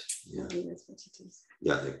 Perhaps, yeah. Maybe that's what it is.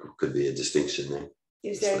 Yeah, there could be a distinction there.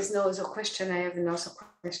 If there is no other question, I have another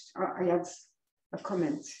question. I have a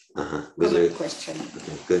comment. Question.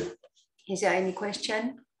 Okay, good. Is there any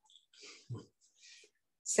question?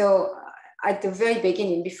 So at the very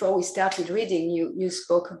beginning, before we started reading, you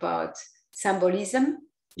spoke about symbolism.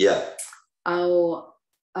 Yeah. How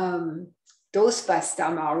those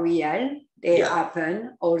pastimes are real. They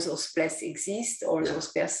happen. All those places exist. All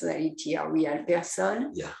those personalities are real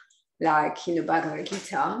person. Yeah. Like in the Bhagavad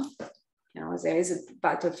Gita, you know, there is a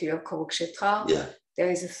battlefield of Kurukshetra. Yeah. There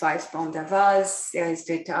is the 5 Pandavas. There is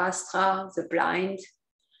the Dhritarashtra, the blind.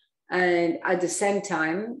 And at the same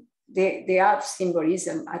time, they have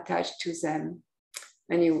symbolism attached to them.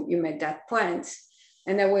 And you made that point.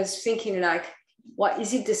 And I was thinking, like, what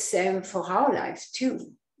is it the same for our lives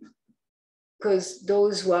too? Because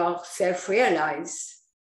those who are self-realized,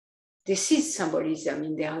 they see symbolism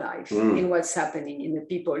in their life, in what's happening, in the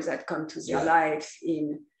people that come to their life,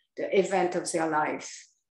 in the event of their life.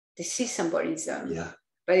 They see symbolism. Yeah.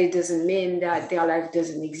 But it doesn't mean that their life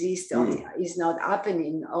doesn't exist or is not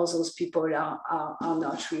happening. All those people are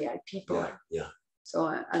not real people. Yeah. So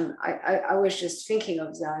I was just thinking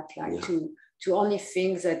of that, like to only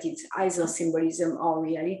think that it's either symbolism or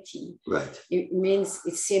reality. Right.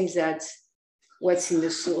 It seems that what's in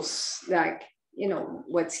the source, like, you know,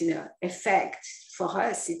 what's in an effect for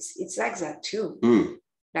us, it's like that too.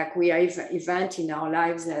 Like we have events in our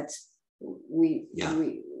lives that we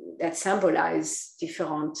that symbolize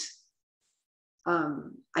different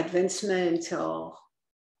advancement or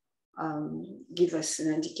give us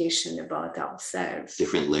an indication about ourselves.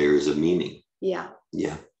 Different layers of meaning. Yeah.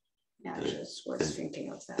 Yeah. Yeah, I just was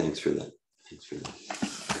thinking of that. Thanks for that.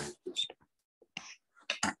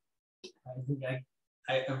 I think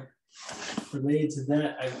I related to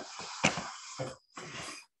that.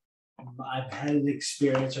 I've had an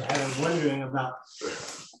experience or had a wondering about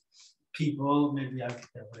people, maybe I've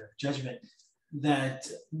whatever judgment, that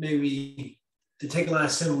maybe to take a lot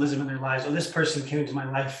of symbolism in their lives. Oh, this person came into my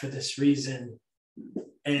life for this reason,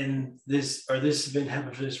 and this event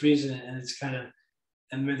happened for this reason, and it's kind of,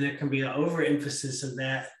 and there can be an overemphasis of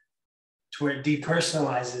that to where it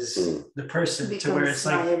depersonalizes the person, to where it's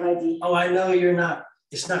like, oh, I know you're not.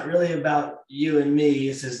 It's not really about you and me.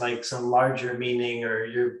 This is like some larger meaning, or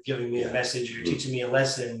you're giving me a message, you're teaching me a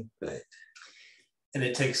lesson. Right. And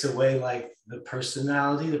it takes away like the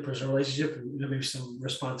personality, the personal relationship, and maybe some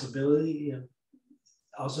responsibility, and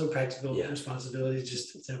also practical responsibility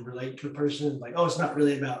just to relate to a person. Like, oh, it's not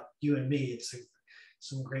really about you and me. It's like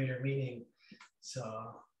some greater meaning. So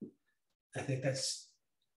I think that's.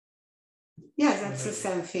 Yeah, that's the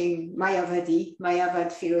same thing.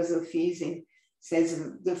 Mayavad philosophy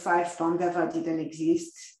says the 5 Pandavas didn't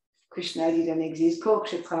exist. Krishna didn't exist.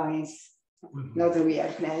 Kurukshetra is not a real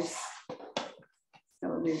place.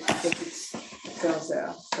 So we take it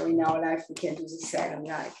further. So in our life, we can do the same,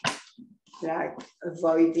 like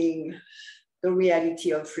avoiding the reality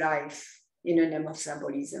of life in the name of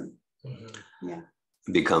symbolism. Yeah.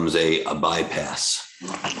 becomes a bypass.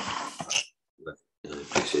 I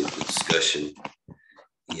appreciate the discussion.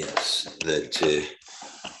 Yes, that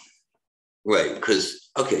right, because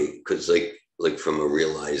like from a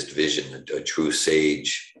realized vision, a true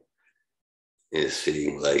sage is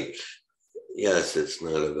seeing like, yes, it's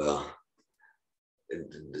not about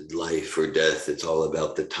life or death, it's all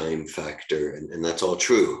about the time factor, and that's all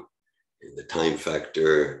true. And the time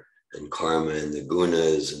factor and karma and the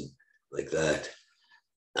gunas and like that.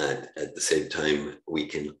 And at the same time, we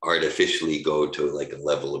can artificially go to like a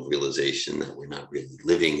level of realization that we're not really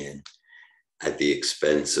living in at the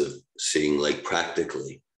expense of seeing like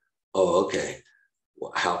practically, oh, okay,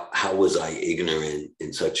 well, how was I ignorant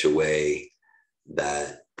in such a way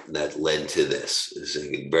that led to this? It's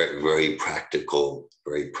very, very practical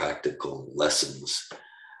lessons.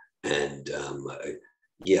 And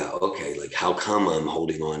yeah, okay, like how come I'm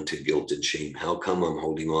holding on to guilt and shame? How come I'm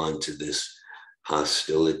holding on to this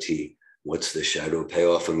hostility? What's the shadow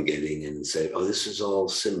payoff I'm getting? And say, oh, this is all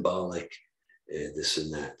symbolic, this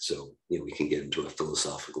and that. So, we can get into a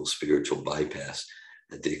philosophical, spiritual bypass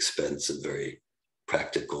at the expense of very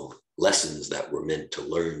practical lessons that we're meant to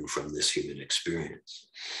learn from this human experience.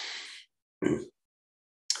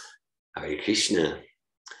 Hare Krishna.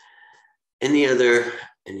 Any other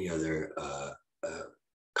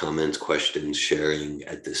comments, questions, sharing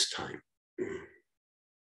at this time?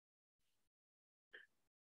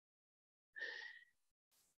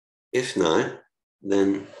 If not,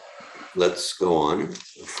 then let's go on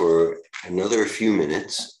for another few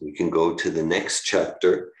minutes. We can go to the next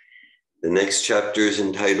chapter. The next chapter is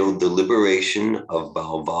entitled The Liberation of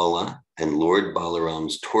Balvala and Lord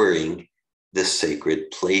Balaram's Touring the Sacred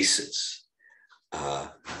Places.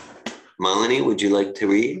 Malini, would you like to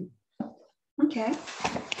read? Okay.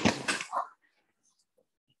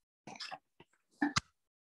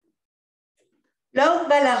 Lord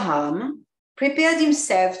Balaram prepared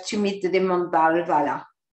himself to meet the demon Balvala.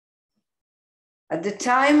 At the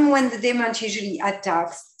time when the demon usually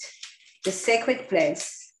attacks the sacred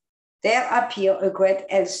place, there appeared a great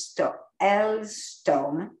hailstorm.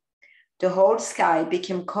 The whole sky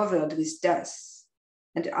became covered with dust,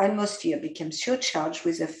 and the atmosphere became surcharged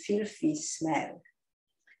with a filthy smell.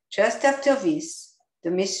 Just after this,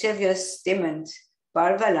 the mischievous demon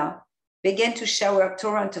Balvala began to shower a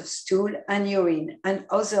torrent of stool and urine and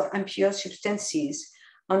other impure substances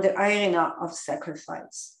on the arena of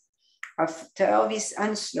sacrifice. After this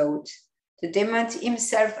onslaught, the demon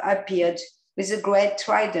himself appeared with a great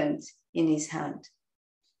trident in his hand.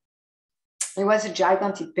 He was a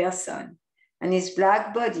gigantic person, and his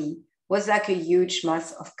black body was like a huge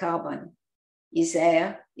mass of carbon. His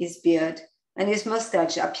hair, his beard, and his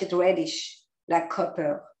mustache appeared reddish, like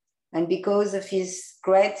copper, and because of his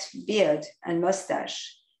great beard and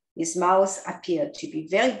mustache, his mouth appeared to be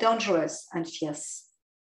very dangerous and fierce.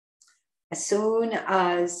 As soon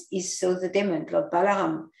as he saw the demon, Lord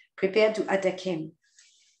Balaram prepared to attack him.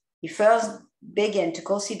 He first began to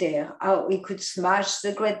consider how he could smash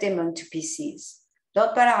the great demon to pieces.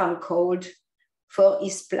 Lord Balaram called for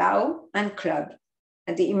his plow and club,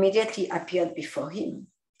 and they immediately appeared before him.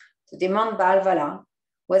 The demon Balvala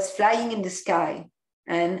was flying in the sky,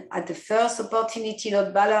 and at the first opportunity,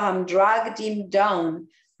 Lord Balaram dragged him down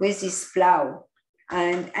with his plow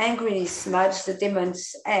and angrily smashed the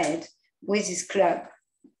demon's head with his club.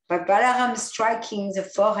 But Balaram striking the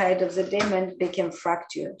forehead of the demon became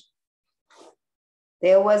fractured.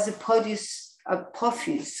 There was a profuse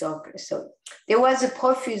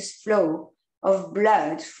flow of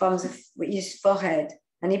blood from his forehead,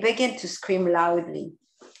 and he began to scream loudly.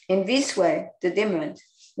 In this way, the demon,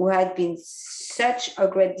 who had been such a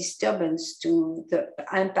great disturbance to the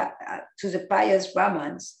pious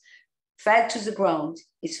Brahmins, fell to the ground.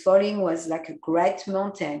 His falling was like a great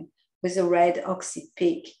mountain with a red oxy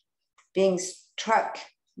peak, being struck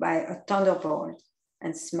by a thunderbolt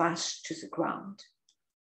and smashed to the ground.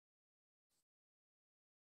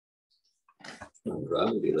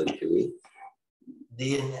 Ram, would you like to read?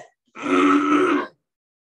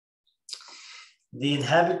 The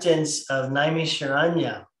inhabitants of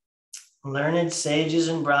Naimisharanya, learned sages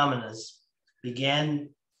and brahmanas, became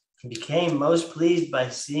most pleased by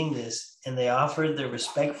seeing this, and they offered their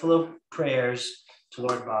respectful prayers to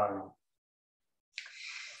Lord Balaram.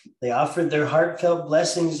 They offered their heartfelt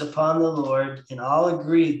blessings upon the Lord, and all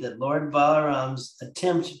agreed that Lord Balaram's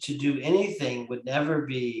attempt to do anything would never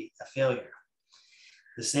be a failure.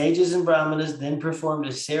 The sages and brahmanas then performed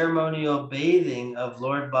a ceremonial bathing of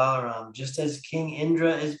Lord Balaram, just as King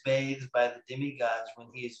Indra is bathed by the demigods when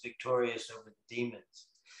he is victorious over the demons.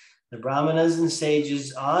 The brahmanas and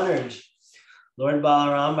sages honored Lord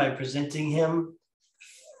Balaram by presenting him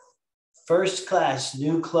first-class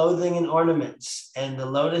new clothing and ornaments, and the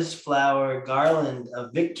lotus flower garland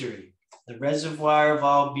of victory, the reservoir of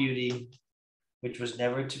all beauty, which was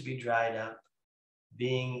never to be dried up,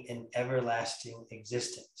 being an everlasting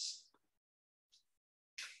existence.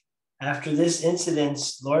 After this incident,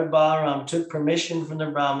 Lord Balaram took permission from the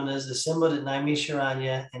Brahmanas assembled at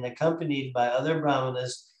Naimisharanya and accompanied by other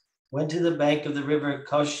Brahmanas went to the bank of the river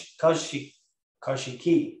Kaushiki.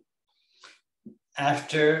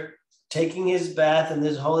 After taking his bath in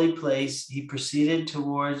this holy place, he proceeded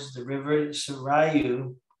towards the river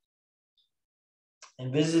Sarayu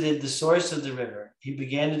and visited the source of the river. He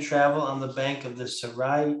began to travel on the bank of the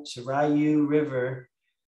Sarayu River,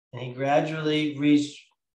 and he gradually reached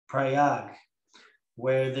Prayag,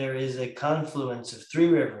 where there is a confluence of three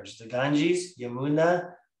rivers, the Ganges,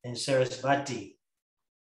 Yamuna, and Sarasvati.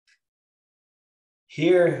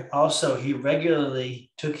 Here also he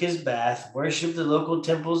regularly took his bath, worshipped the local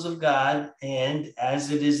temples of God, and,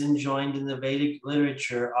 as it is enjoined in the Vedic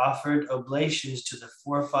literature, offered oblations to the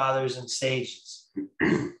forefathers and sages.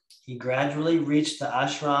 He gradually reached the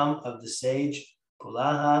ashram of the sage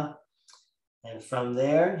Pulaha, and from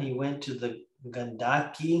there he went to the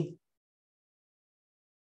Gandaki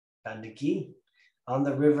on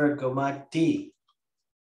the river Gomati.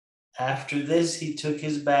 After this, he took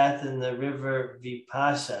his bath in the river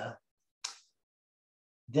Vipasa.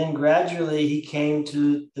 Then gradually he came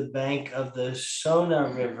to the bank of the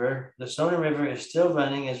Sona River. The Sona River is still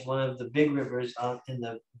running as one of the big rivers in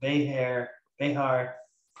the Bihar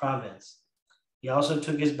province. He also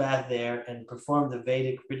took his bath there and performed the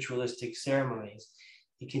Vedic ritualistic ceremonies.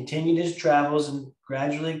 He continued his travels and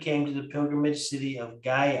gradually came to the pilgrimage city of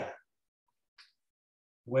Gaya,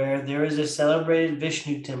 where there is a celebrated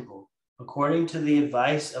Vishnu temple. According to the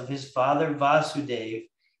advice of his father Vasudev,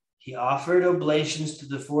 he offered oblations to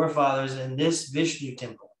the forefathers in this Vishnu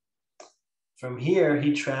temple. From here,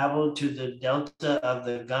 he traveled to the delta of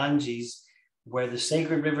the Ganges, where the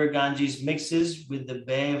sacred river Ganges mixes with the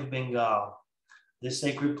Bay of Bengal. This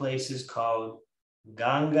sacred place is called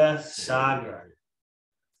Ganga Sagar.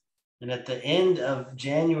 And at the end of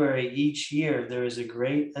January each year, there is a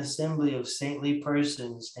great assembly of saintly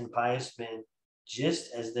persons and pious men,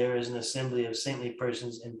 just as there is an assembly of saintly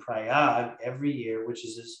persons in Prayag every year, which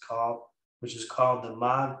is called the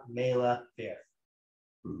Magh Mela Fair.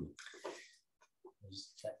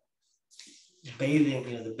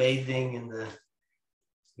 Bathing, the bathing and the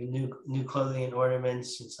new clothing and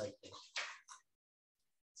ornaments. It's like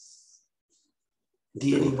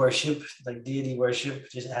deity worship,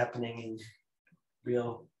 just happening in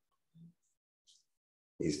real.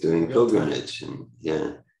 He's doing pilgrimage, and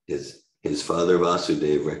his father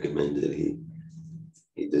Vasudev recommended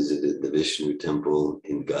he visited the Vishnu temple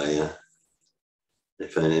in Gaya. I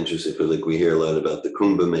find it interesting, we hear a lot about the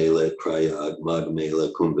Kumbh Mela at Prayag, Magh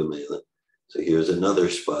Mela, Kumbh Mela. So here's another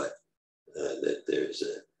spot that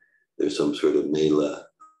there's some sort of mela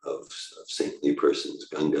of saintly persons,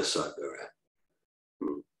 Ganga Sagara.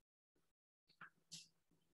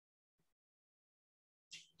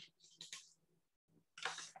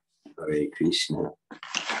 Hare Krishna.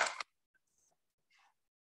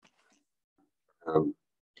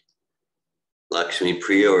 Lakshmi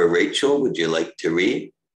Priya or Rachel, would you like to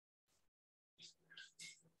read?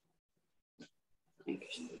 Thank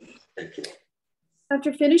you.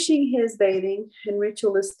 After finishing his bathing and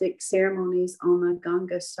ritualistic ceremonies on the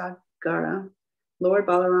Ganga Sagara, Lord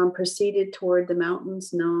Balaram proceeded toward the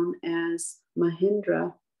mountains known as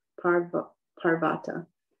Mahindra Parvata.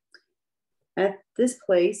 At this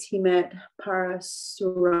place, he met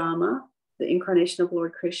Parasurama, the incarnation of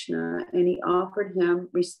Lord Krishna, and he offered him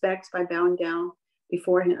respects by bowing down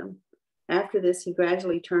before him. After this, he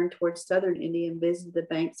gradually turned towards southern India and visited the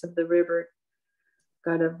banks of the river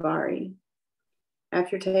Godavari.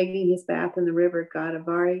 After taking his bath in the river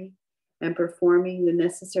Godavari and performing the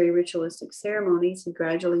necessary ritualistic ceremonies, he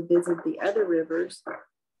gradually visited the other rivers,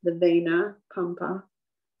 the Vena, Pampa,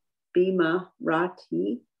 Bhima,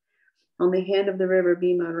 Rati. On the hand of the river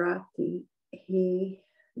Bhima Rati,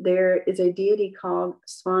 there is a deity called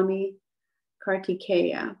Swami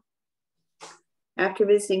Kartikeya. After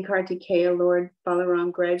visiting Kartikeya, Lord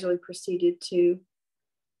Balaram gradually proceeded to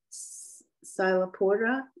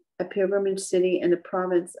Sailapura, a pilgrimage city in the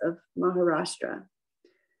province of Maharashtra.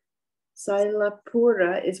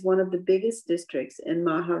 Sailapura is one of the biggest districts in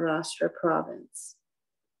Maharashtra province.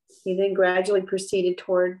 He then gradually proceeded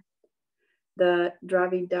toward the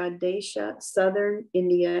Dravida Desha. Southern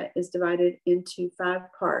India is divided into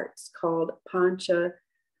 5 parts called Pancha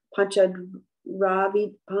Dravida.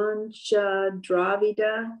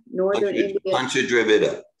 Northern India. Pancha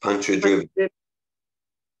Dravida.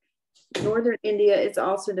 Northern India is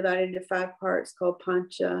also divided into 5 parts called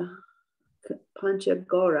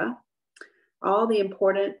Panchagora. All the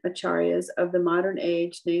important acharyas of the modern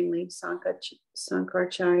age, namely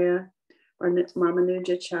Sankaracharya or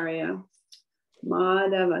Ramanujacharya,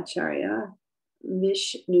 Madhavacharya,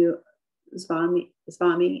 Vishnu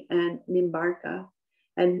Swami, and Nimbarka,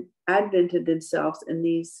 and advented themselves in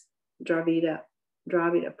these Dravida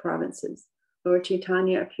provinces. Lord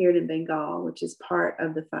Chaitanya appeared in Bengal, which is part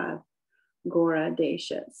of the 5 Gora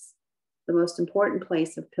Deshas. The most important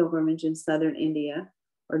place of pilgrimage in southern India,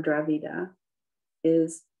 or Dravida,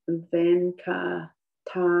 is Venkatachala,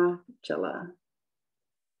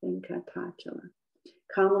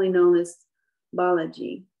 commonly known as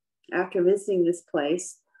Balaji. After visiting this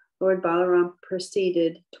place, Lord Balaram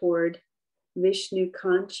proceeded toward Vishnu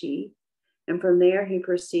Kanchi, and from there he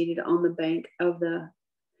proceeded on the bank of the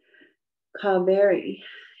Kaveri.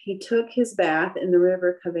 He took his bath in the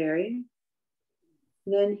river Kaveri.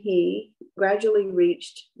 Then he gradually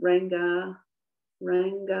reached Ranga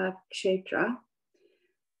Kshetra.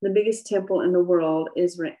 The biggest temple in the world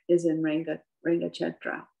is in Ranga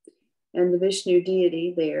Kshetra, and the Vishnu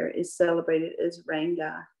deity there is celebrated as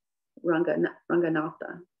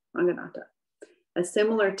Ranganatha. A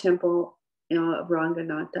similar temple of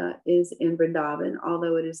Ranganatha is in Vrindavan,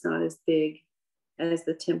 although it is not as big as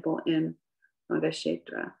the temple in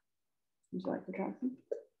Rangakshetra. Would you like to try some?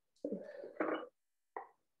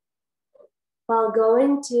 While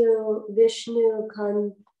going to Vishnu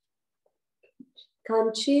Kanchi,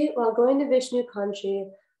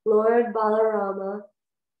 Lord Balarama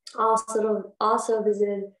also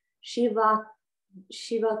visited Shiva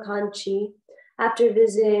Kanchi. After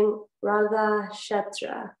visiting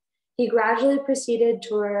Rangakshetra, he gradually proceeded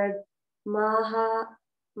toward Mathura,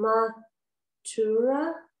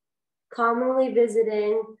 commonly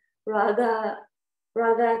visiting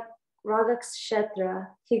Rangakshetra.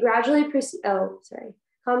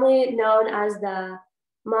 Commonly known as the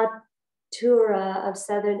Mathura of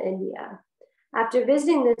southern India. After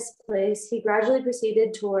visiting this place, he gradually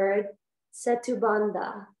proceeded toward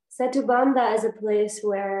Setubandha. Setubandha is a place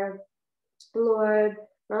where Lord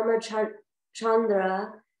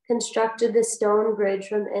Ramachandra constructed the stone bridge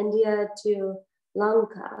from India to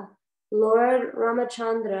Lanka. Lord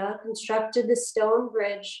Ramachandra constructed the stone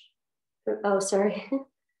bridge.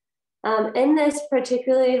 In this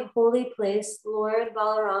particularly holy place, Lord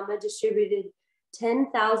Balarama distributed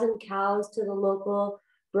 10,000 cows to the local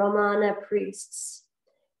Brahmana priests.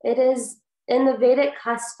 It is in the Vedic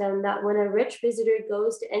custom that when a rich visitor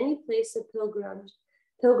goes to any place of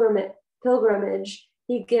pilgrimage,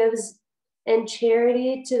 he gives in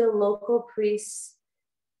charity to the local priests.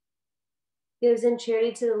 Gifts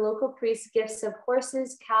of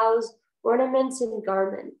horses, cows, ornaments, and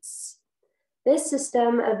garments. This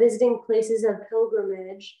system of visiting places of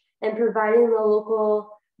pilgrimage and providing the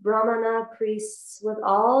local Brahmana priests with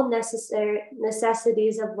all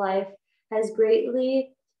necessities of life has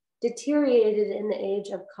greatly deteriorated in the age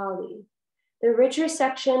of Kali. The richer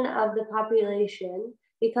section of the population,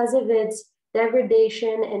 because of its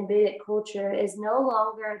degradation in Vedic culture, is no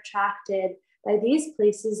longer attracted by these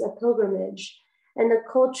places of pilgrimage, and the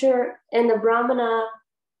Brahmana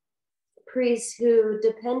priests who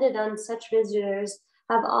depended on such visitors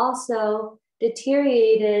have also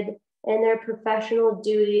deteriorated in their professional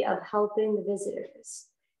duty of helping the visitors.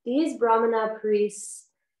 These Brahmana priests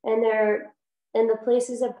and the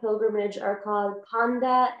places of pilgrimage are called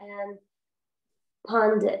Panda and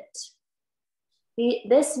Pandit.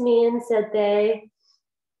 This means that they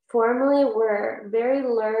formerly were very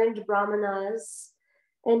learned Brahmanas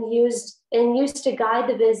and used to guide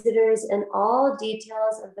the visitors in all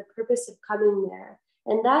details of the purpose of coming there.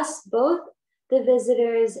 And thus both the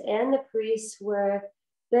visitors and the priests were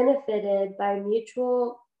benefited by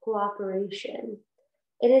mutual cooperation.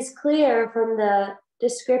 It is clear from the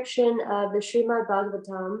description of the Srimad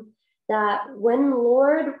Bhagavatam that when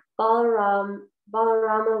Lord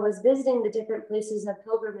Balarama was visiting the different places of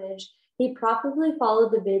pilgrimage, he probably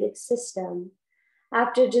followed the Vedic system.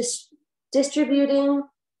 After distributing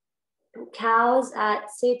cows at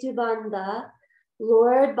Setubandha,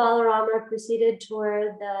 Lord Balarama proceeded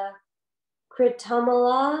toward the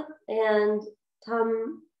Kritamala and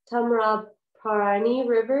Tamraparani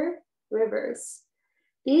rivers.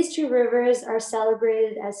 These 2 rivers are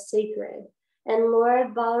celebrated as sacred, and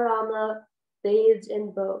Lord Balarama bathed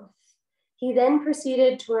in both. He then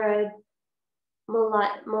proceeded toward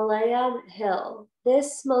Malaya Hill.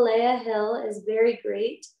 This Malaya Hill is very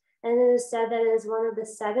great, and it is said that it is one of the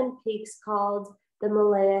 7 peaks called the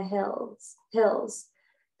Malaya Hills.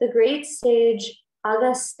 The great sage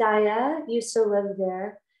Agastya used to live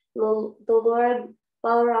there, The Lord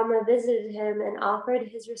Balarama visited him and offered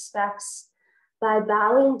his respects by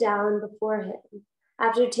bowing down before him.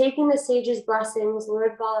 After taking the sage's blessings,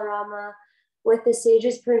 Lord Balarama, with the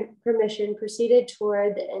sage's permission, proceeded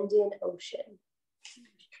toward the Indian Ocean.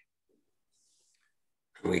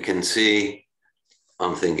 We can see,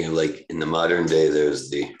 I'm thinking like in the modern day, there's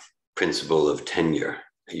the principle of tenure.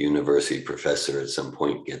 A university professor at some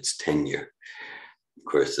point gets tenure.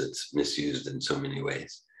 Of course, it's misused in so many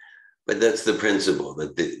ways. But that's the principle,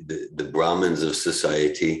 that the Brahmins of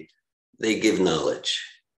society, they give knowledge.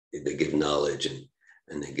 They give knowledge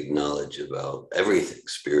and they give knowledge about everything,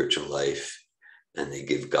 spiritual life, and they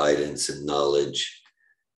give guidance and knowledge.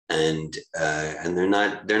 And they're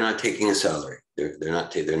not taking a salary. They're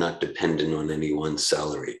not dependent on any one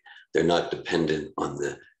salary. They're not dependent on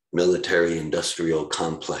the military industrial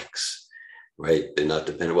complex, right? They're not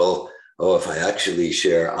dependent. Well, if I actually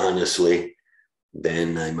share honestly,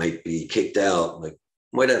 then I might be kicked out. Like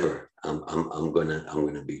whatever. I'm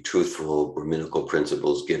gonna be truthful. Brahminical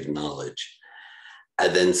principles give knowledge,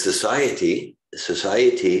 and then society,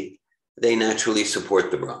 they naturally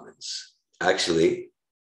support the Brahmins. Actually,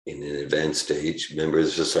 in an advanced stage, members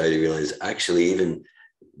of society realize, actually, even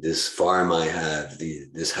this farm I have,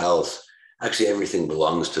 this house, actually everything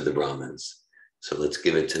belongs to the Brahmins. So let's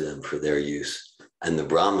give it to them for their use. And the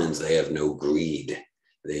Brahmins, they have no greed.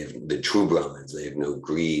 They have the true Brahmins, they have no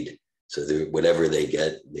greed. So whatever they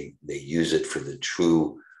get, they use it for the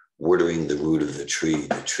true watering the root of the tree,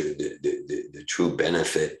 the true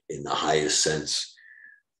benefit in the highest sense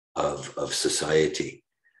of society.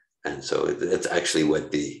 And so that's actually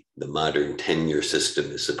what the modern tenure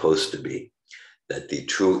system is supposed to be, that the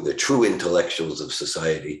true intellectuals of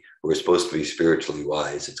society who are supposed to be spiritually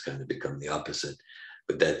wise, it's kind of become the opposite,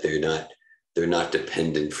 but that they're not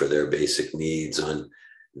dependent for their basic needs on,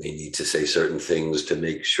 they need to say certain things to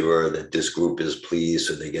make sure that this group is pleased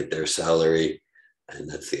so they get their salary. And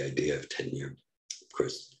that's the idea of tenure. Of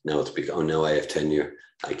course, now it's become, now I have tenure,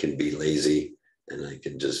 I can be lazy and I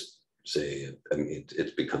can just say, I mean,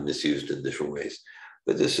 it's become misused in different ways.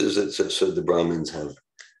 But this is it. So the Brahmins have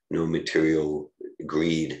no material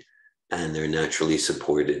greed and they're naturally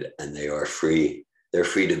supported and they are free. They're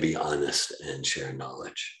free to be honest and share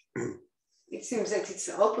knowledge. It seems that it's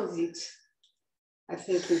the opposite. I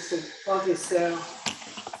think it's officer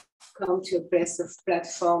come to a place of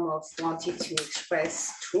platform of wanting to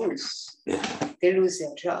express truth. Yeah. They lose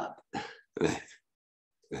their job. Right.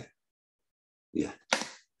 Yeah.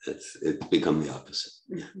 It's become the opposite.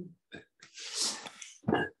 Yeah.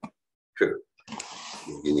 True.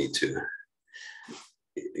 You need to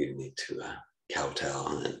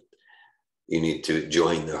kowtow and you need to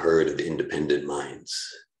join the herd of independent minds.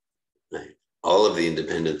 Right? All of the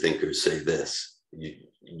independent thinkers say this.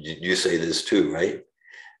 You say this too, right?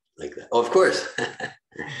 Like that. Oh, of course.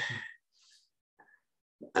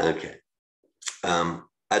 Okay.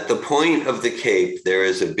 At the point of the cape, there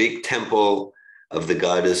is a big temple of the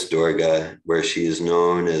goddess Durga, where she is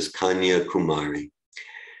known as Kanya Kumari.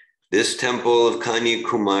 This temple of Kanya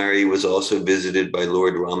Kumari was also visited by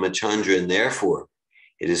Lord Ramachandra, and therefore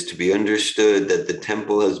it is to be understood that the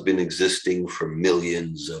temple has been existing for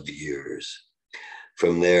millions of years.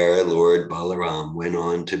 From there, Lord Balaram went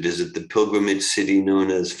on to visit the pilgrimage city known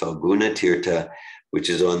as Falguna Tirtha, which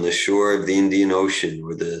is on the shore of the Indian Ocean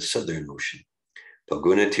or the Southern Ocean.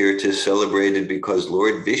 Falguna Tirtha is celebrated because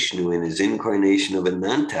Lord Vishnu in his incarnation of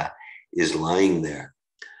Ananta is lying there.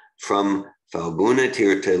 From Falguna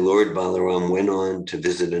Tirtha, Lord Balaram went on to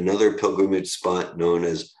visit another pilgrimage spot known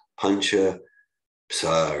as Pancha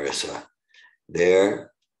Psarasa. There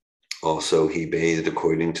also he bathed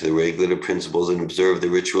according to the regulative principles and observed the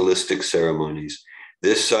ritualistic ceremonies.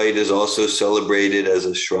 This site is also celebrated as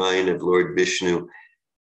a shrine of Lord Vishnu.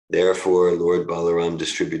 Therefore, Lord Balaram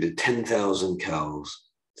distributed 10,000 cows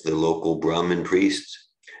to the local Brahmin priests.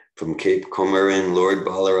 From Cape Comorin, Lord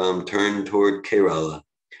Balaram turned toward Kerala.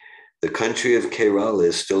 The country of Kerala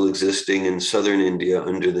is still existing in southern India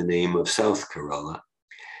under the name of South Kerala.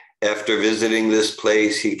 After visiting this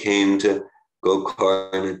place, he came to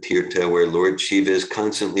Gokarna Tirtha, where Lord Shiva is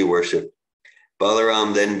constantly worshipped.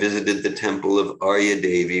 Balaram then visited the temple of Arya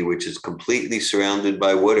Devi, which is completely surrounded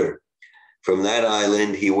by water. From that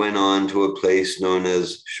island, he went on to a place known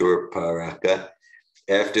as Shurparaka.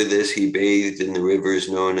 After this, he bathed in the rivers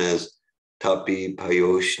known as Tapi,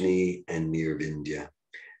 Payoshni, and Nirvindya.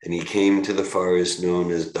 And he came to the forest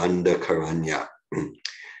known as Dandakaranya.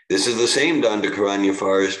 This is the same Dandakaranya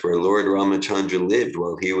forest where Lord Ramachandra lived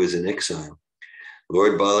while he was in exile.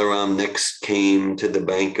 Lord Balaram next came to the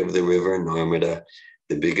bank of the river Narmada,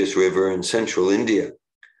 the biggest river in central India.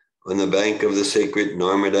 On the bank of the sacred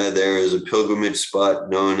Narmada, there is a pilgrimage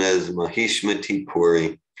spot known as Mahishmati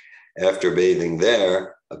Puri. After bathing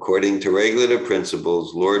there, according to regulative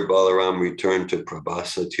principles, Lord Balaram returned to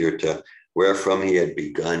Prabhasa Tirtha, wherefrom he had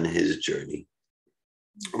begun his journey.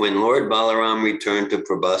 When Lord Balaram returned to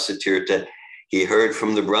Prabhasa Tirtha, he heard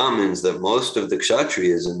from the Brahmins that most of the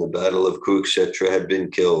Kshatriyas in the battle of Kurukshetra had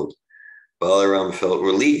been killed. Balaram felt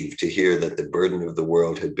relieved to hear that the burden of the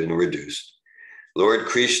world had been reduced. Lord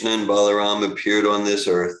Krishna and Balaram appeared on this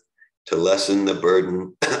earth to lessen the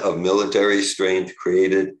burden of military strength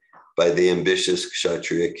created by the ambitious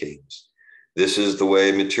Kshatriya kings. This is the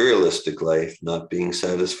way materialistic life, not being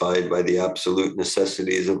satisfied by the absolute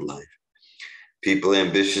necessities of life. People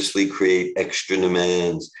ambitiously create extra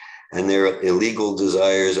demands, and their illegal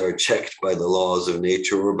desires are checked by the laws of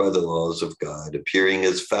nature or by the laws of God, appearing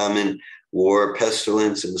as famine, war,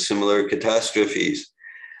 pestilence, and similar catastrophes.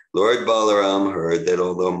 Lord Balaram heard that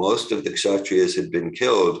although most of the Kshatriyas had been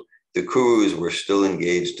killed, the Kurus were still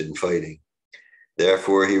engaged in fighting.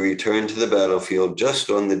 Therefore, he returned to the battlefield just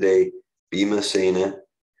on the day Bhimasena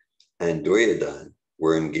and Duryodhana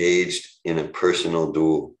were engaged in a personal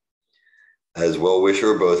duel. As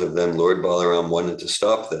well-wisher, both of them, Lord Balaram wanted to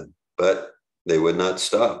stop them, but they would not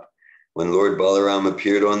stop. When Lord Balaram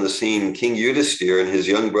appeared on the scene, King Yudhisthira and his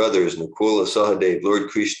young brothers, Nakula, Sahadev, Lord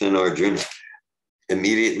Krishna, and Arjuna,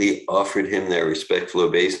 immediately offered him their respectful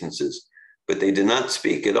obeisances, but they did not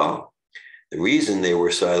speak at all. The reason they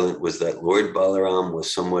were silent was that Lord Balaram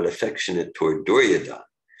was somewhat affectionate toward Duryodhana,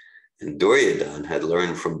 and Duryodhana had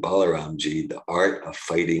learned from Balaramji the art of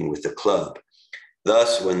fighting with a club.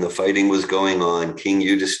 Thus, when the fighting was going on, King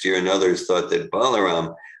Yudhisthira and others thought that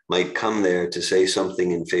Balaram might come there to say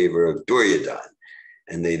something in favor of Duryodhana,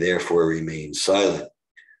 and they therefore remained silent.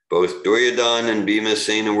 Both Duryodhana and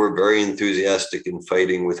Bhimasena were very enthusiastic in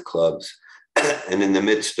fighting with clubs, and in the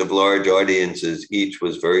midst of large audiences, each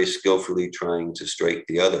was very skillfully trying to strike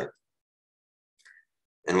the other.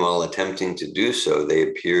 And while attempting to do so, they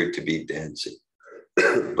appeared to be dancing.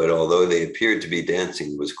 But although they appeared to be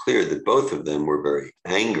dancing, it was clear that both of them were very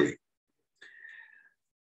angry.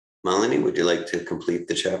 Malini, would you like to complete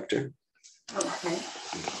the chapter? Okay.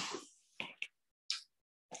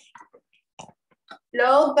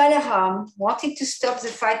 Lord Balaram wanted to stop the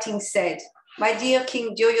fighting, said, "My dear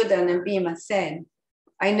King Duryodhana and Bhimasen,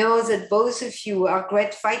 I know that both of you are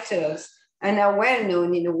great fighters and are well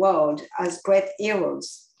known in the world as great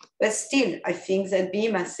heroes. But still, I think that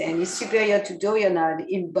Bhimasen is superior to Duryodhana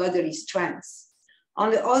in bodily strength.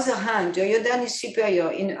 On the other hand, Duryodhana is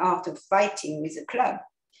superior in the art of fighting with a club.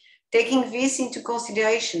 Taking this into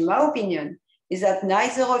consideration, my opinion is that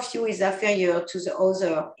neither of you is inferior to the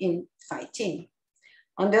other in fighting.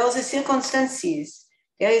 Under the circumstances,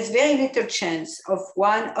 there is very little chance of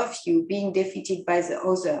one of you being defeated by the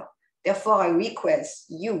other. Therefore, I request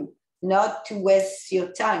you not to waste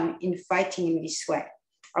your time in fighting in this way.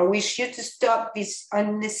 I wish you to stop this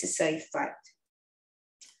unnecessary fight."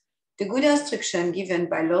 The good instruction given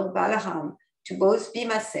by Lord Balaram to both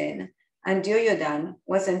Bhimasen and Duryodhana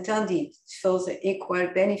was intended for the equal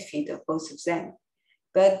benefit of both of them.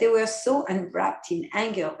 But they were so enwrapped in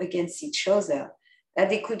anger against each other that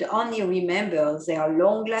they could only remember their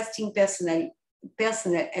long-lasting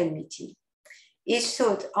personal enmity. Each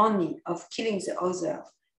thought only of killing the other,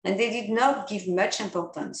 and they did not give much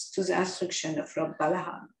importance to the instruction of Lord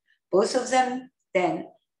Balaram. Both of them then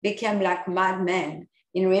became like madmen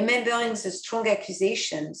in remembering the strong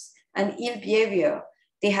accusations and ill behavior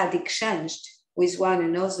they had exchanged with one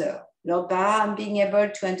another. Lord Balaram, being able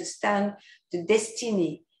to understand the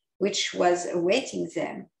destiny which was awaiting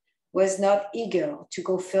them, was not eager to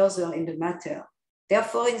go further in the matter.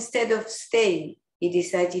 Therefore, instead of staying, he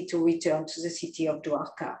decided to return to the city of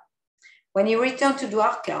Dwarka. When he returned to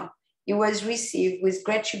Dwarka, he was received with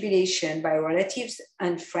great jubilation by relatives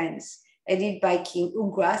and friends, headed by King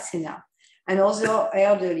Ugrasena and other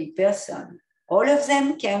elderly persons. All of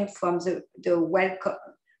them came forward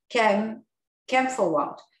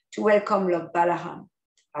to welcome Lord Balaram.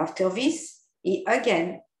 After this, he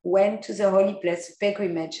again went to the holy place of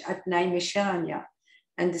pilgrimage at Naimesharanya,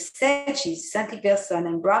 and the sages, saintly persons,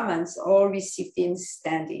 and Brahmins all received him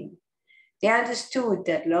standing. They understood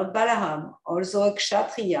that Lord Balaram, although a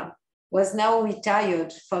Kshatriya, was now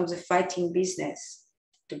retired from the fighting business.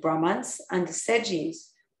 The Brahmins and the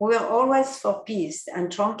sages, who were always for peace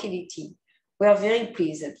and tranquility, were very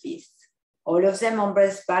pleased at this. All of them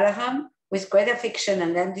embraced Balaram with great affection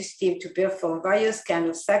and understood to perform various kinds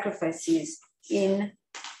of sacrifices in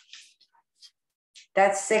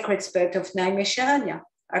that sacred spot of Naimesharanya.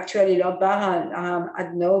 Actually, Lord Balaram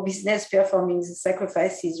had no business performing the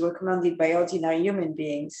sacrifices recommended by ordinary human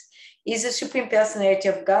beings. He is the Supreme Personality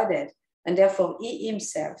of Godhead, and therefore he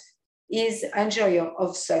himself is enjoyer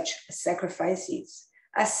of such sacrifices.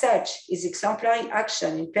 As such, his exemplary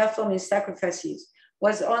action in performing sacrifices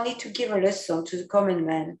was only to give a lesson to the common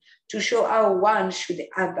man, to show how one should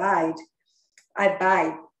abide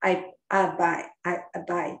by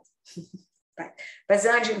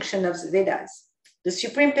the injunction of the Vedas. The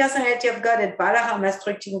Supreme Personality of Godhead, Balarama,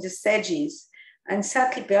 instructing the sages and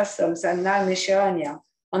saintly persons and Nalmesharanya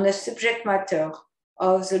on the subject matter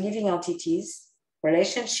of the living entities,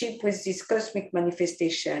 relationship with this cosmic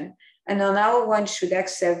manifestation, and on how one should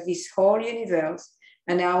accept this whole universe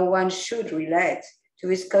and how one should relate to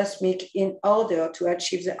this cosmic in order to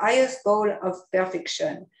achieve the highest goal of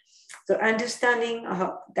perfection. The understanding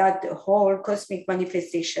that the whole cosmic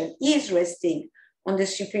manifestation is resting on the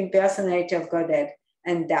Supreme Personality of Godhead,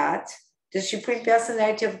 and that the Supreme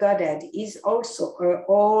Personality of Godhead is also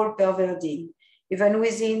all-pervading, even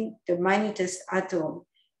within the minutest atom,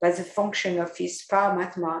 by the function of his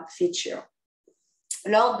Paramatma feature.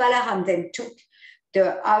 Lord Balaram then took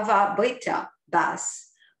the Avabrita bath,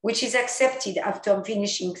 which is accepted after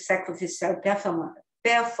finishing sacrificial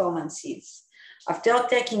performances. After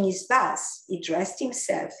taking his bath, he dressed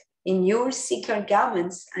himself in new silken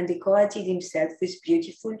garments and decorated himself with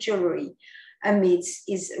beautiful jewelry amidst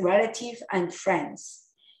his relatives and friends.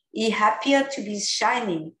 He appeared to be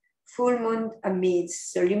shining full moon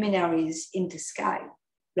amidst the luminaries in the sky.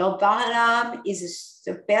 Lord Balaram is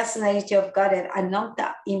the personality of Godhead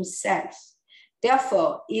Ananta himself.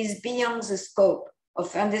 Therefore, he is beyond the scope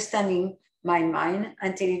of understanding my mind,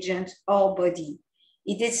 intelligence, or body.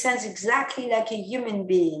 He descends exactly like a human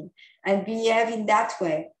being and behaves in that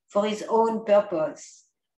way for his own purpose.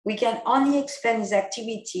 We can only explain his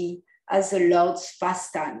activity as the Lord's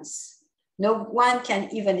pastimes. No one can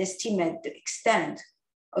even estimate the extent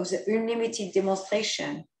of the unlimited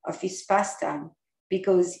demonstration of his pastime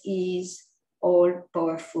because he is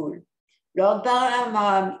all-powerful. Lord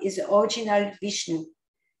Balaram is the original Vishnu.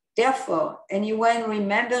 Therefore, anyone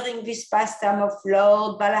remembering this pastime of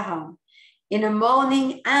Lord Balaram in the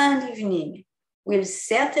morning and evening will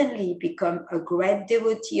certainly become a great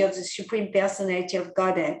devotee of the Supreme Personality of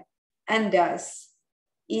Godhead, and thus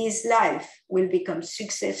his life will become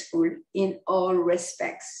successful in all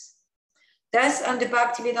respects. Thus, on the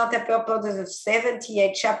Bhaktivedanta purport of the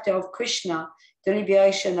 78th chapter of Krishna, the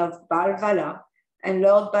liberation of Balvala, and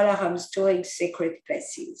Lord Balaram's touring sacred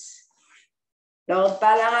places. Lord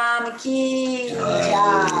Balaram ki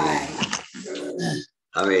jai.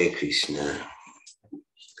 Hare Krishna.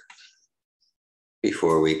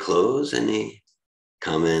 Before we close, any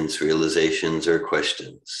comments, realizations, or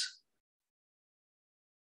questions?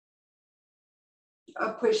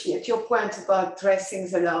 Appreciate your point about dressing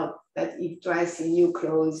the Lord, that he dressed in new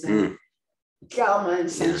clothes and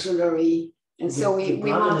garments and jewelry. And so the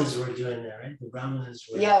Brahmanas were doing that, right? The Brahmanas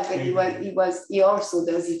were. Yeah, but he also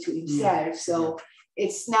does it to himself. So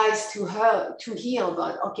it's nice to hear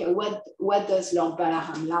about, okay, what does Lord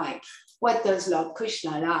Balaram like? What does Lord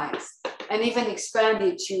Krishna like? And even expand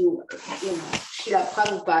it to, Srila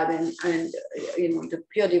Prabhupada and the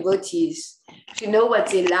pure devotees to know what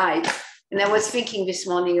they like. And I was thinking this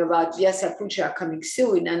morning about Vyasa Puja coming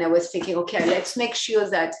soon, and I was thinking, okay, let's make sure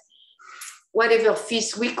that whatever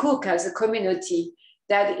feast we cook as a community,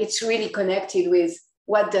 that it's really connected with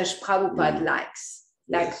what does Prabhupada likes.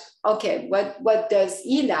 Like, okay, what does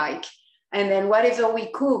he like? And then whatever we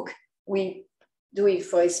cook, we do it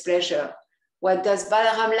for his pleasure. What does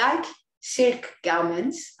Balaram like? Silk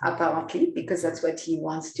garments, apparently, because that's what he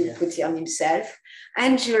wants to put on himself,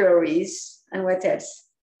 and jewelries. And what else?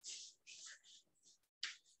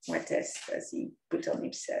 What else does he put on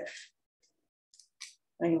himself?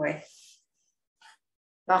 Anyway,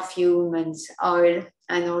 perfume and oil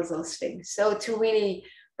and all those things. So to really,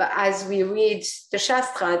 but as we read the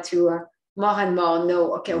Shastra, to more and more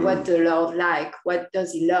know, okay, what the Lord like, what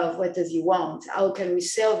does he love, what does he want, how can we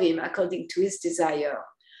serve him according to his desire,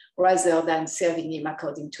 rather than serving him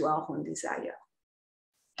according to our own desire.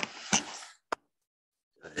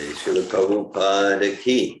 Srila Prabhupada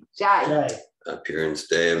ki. Jai. Jai. Appearance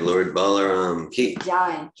day of Lord Balaram ki.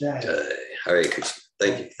 Jai. Jai. Jai. Hare Krishna.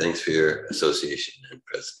 Thank you. Thanks for your association and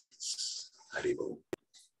presence. Hari Bol.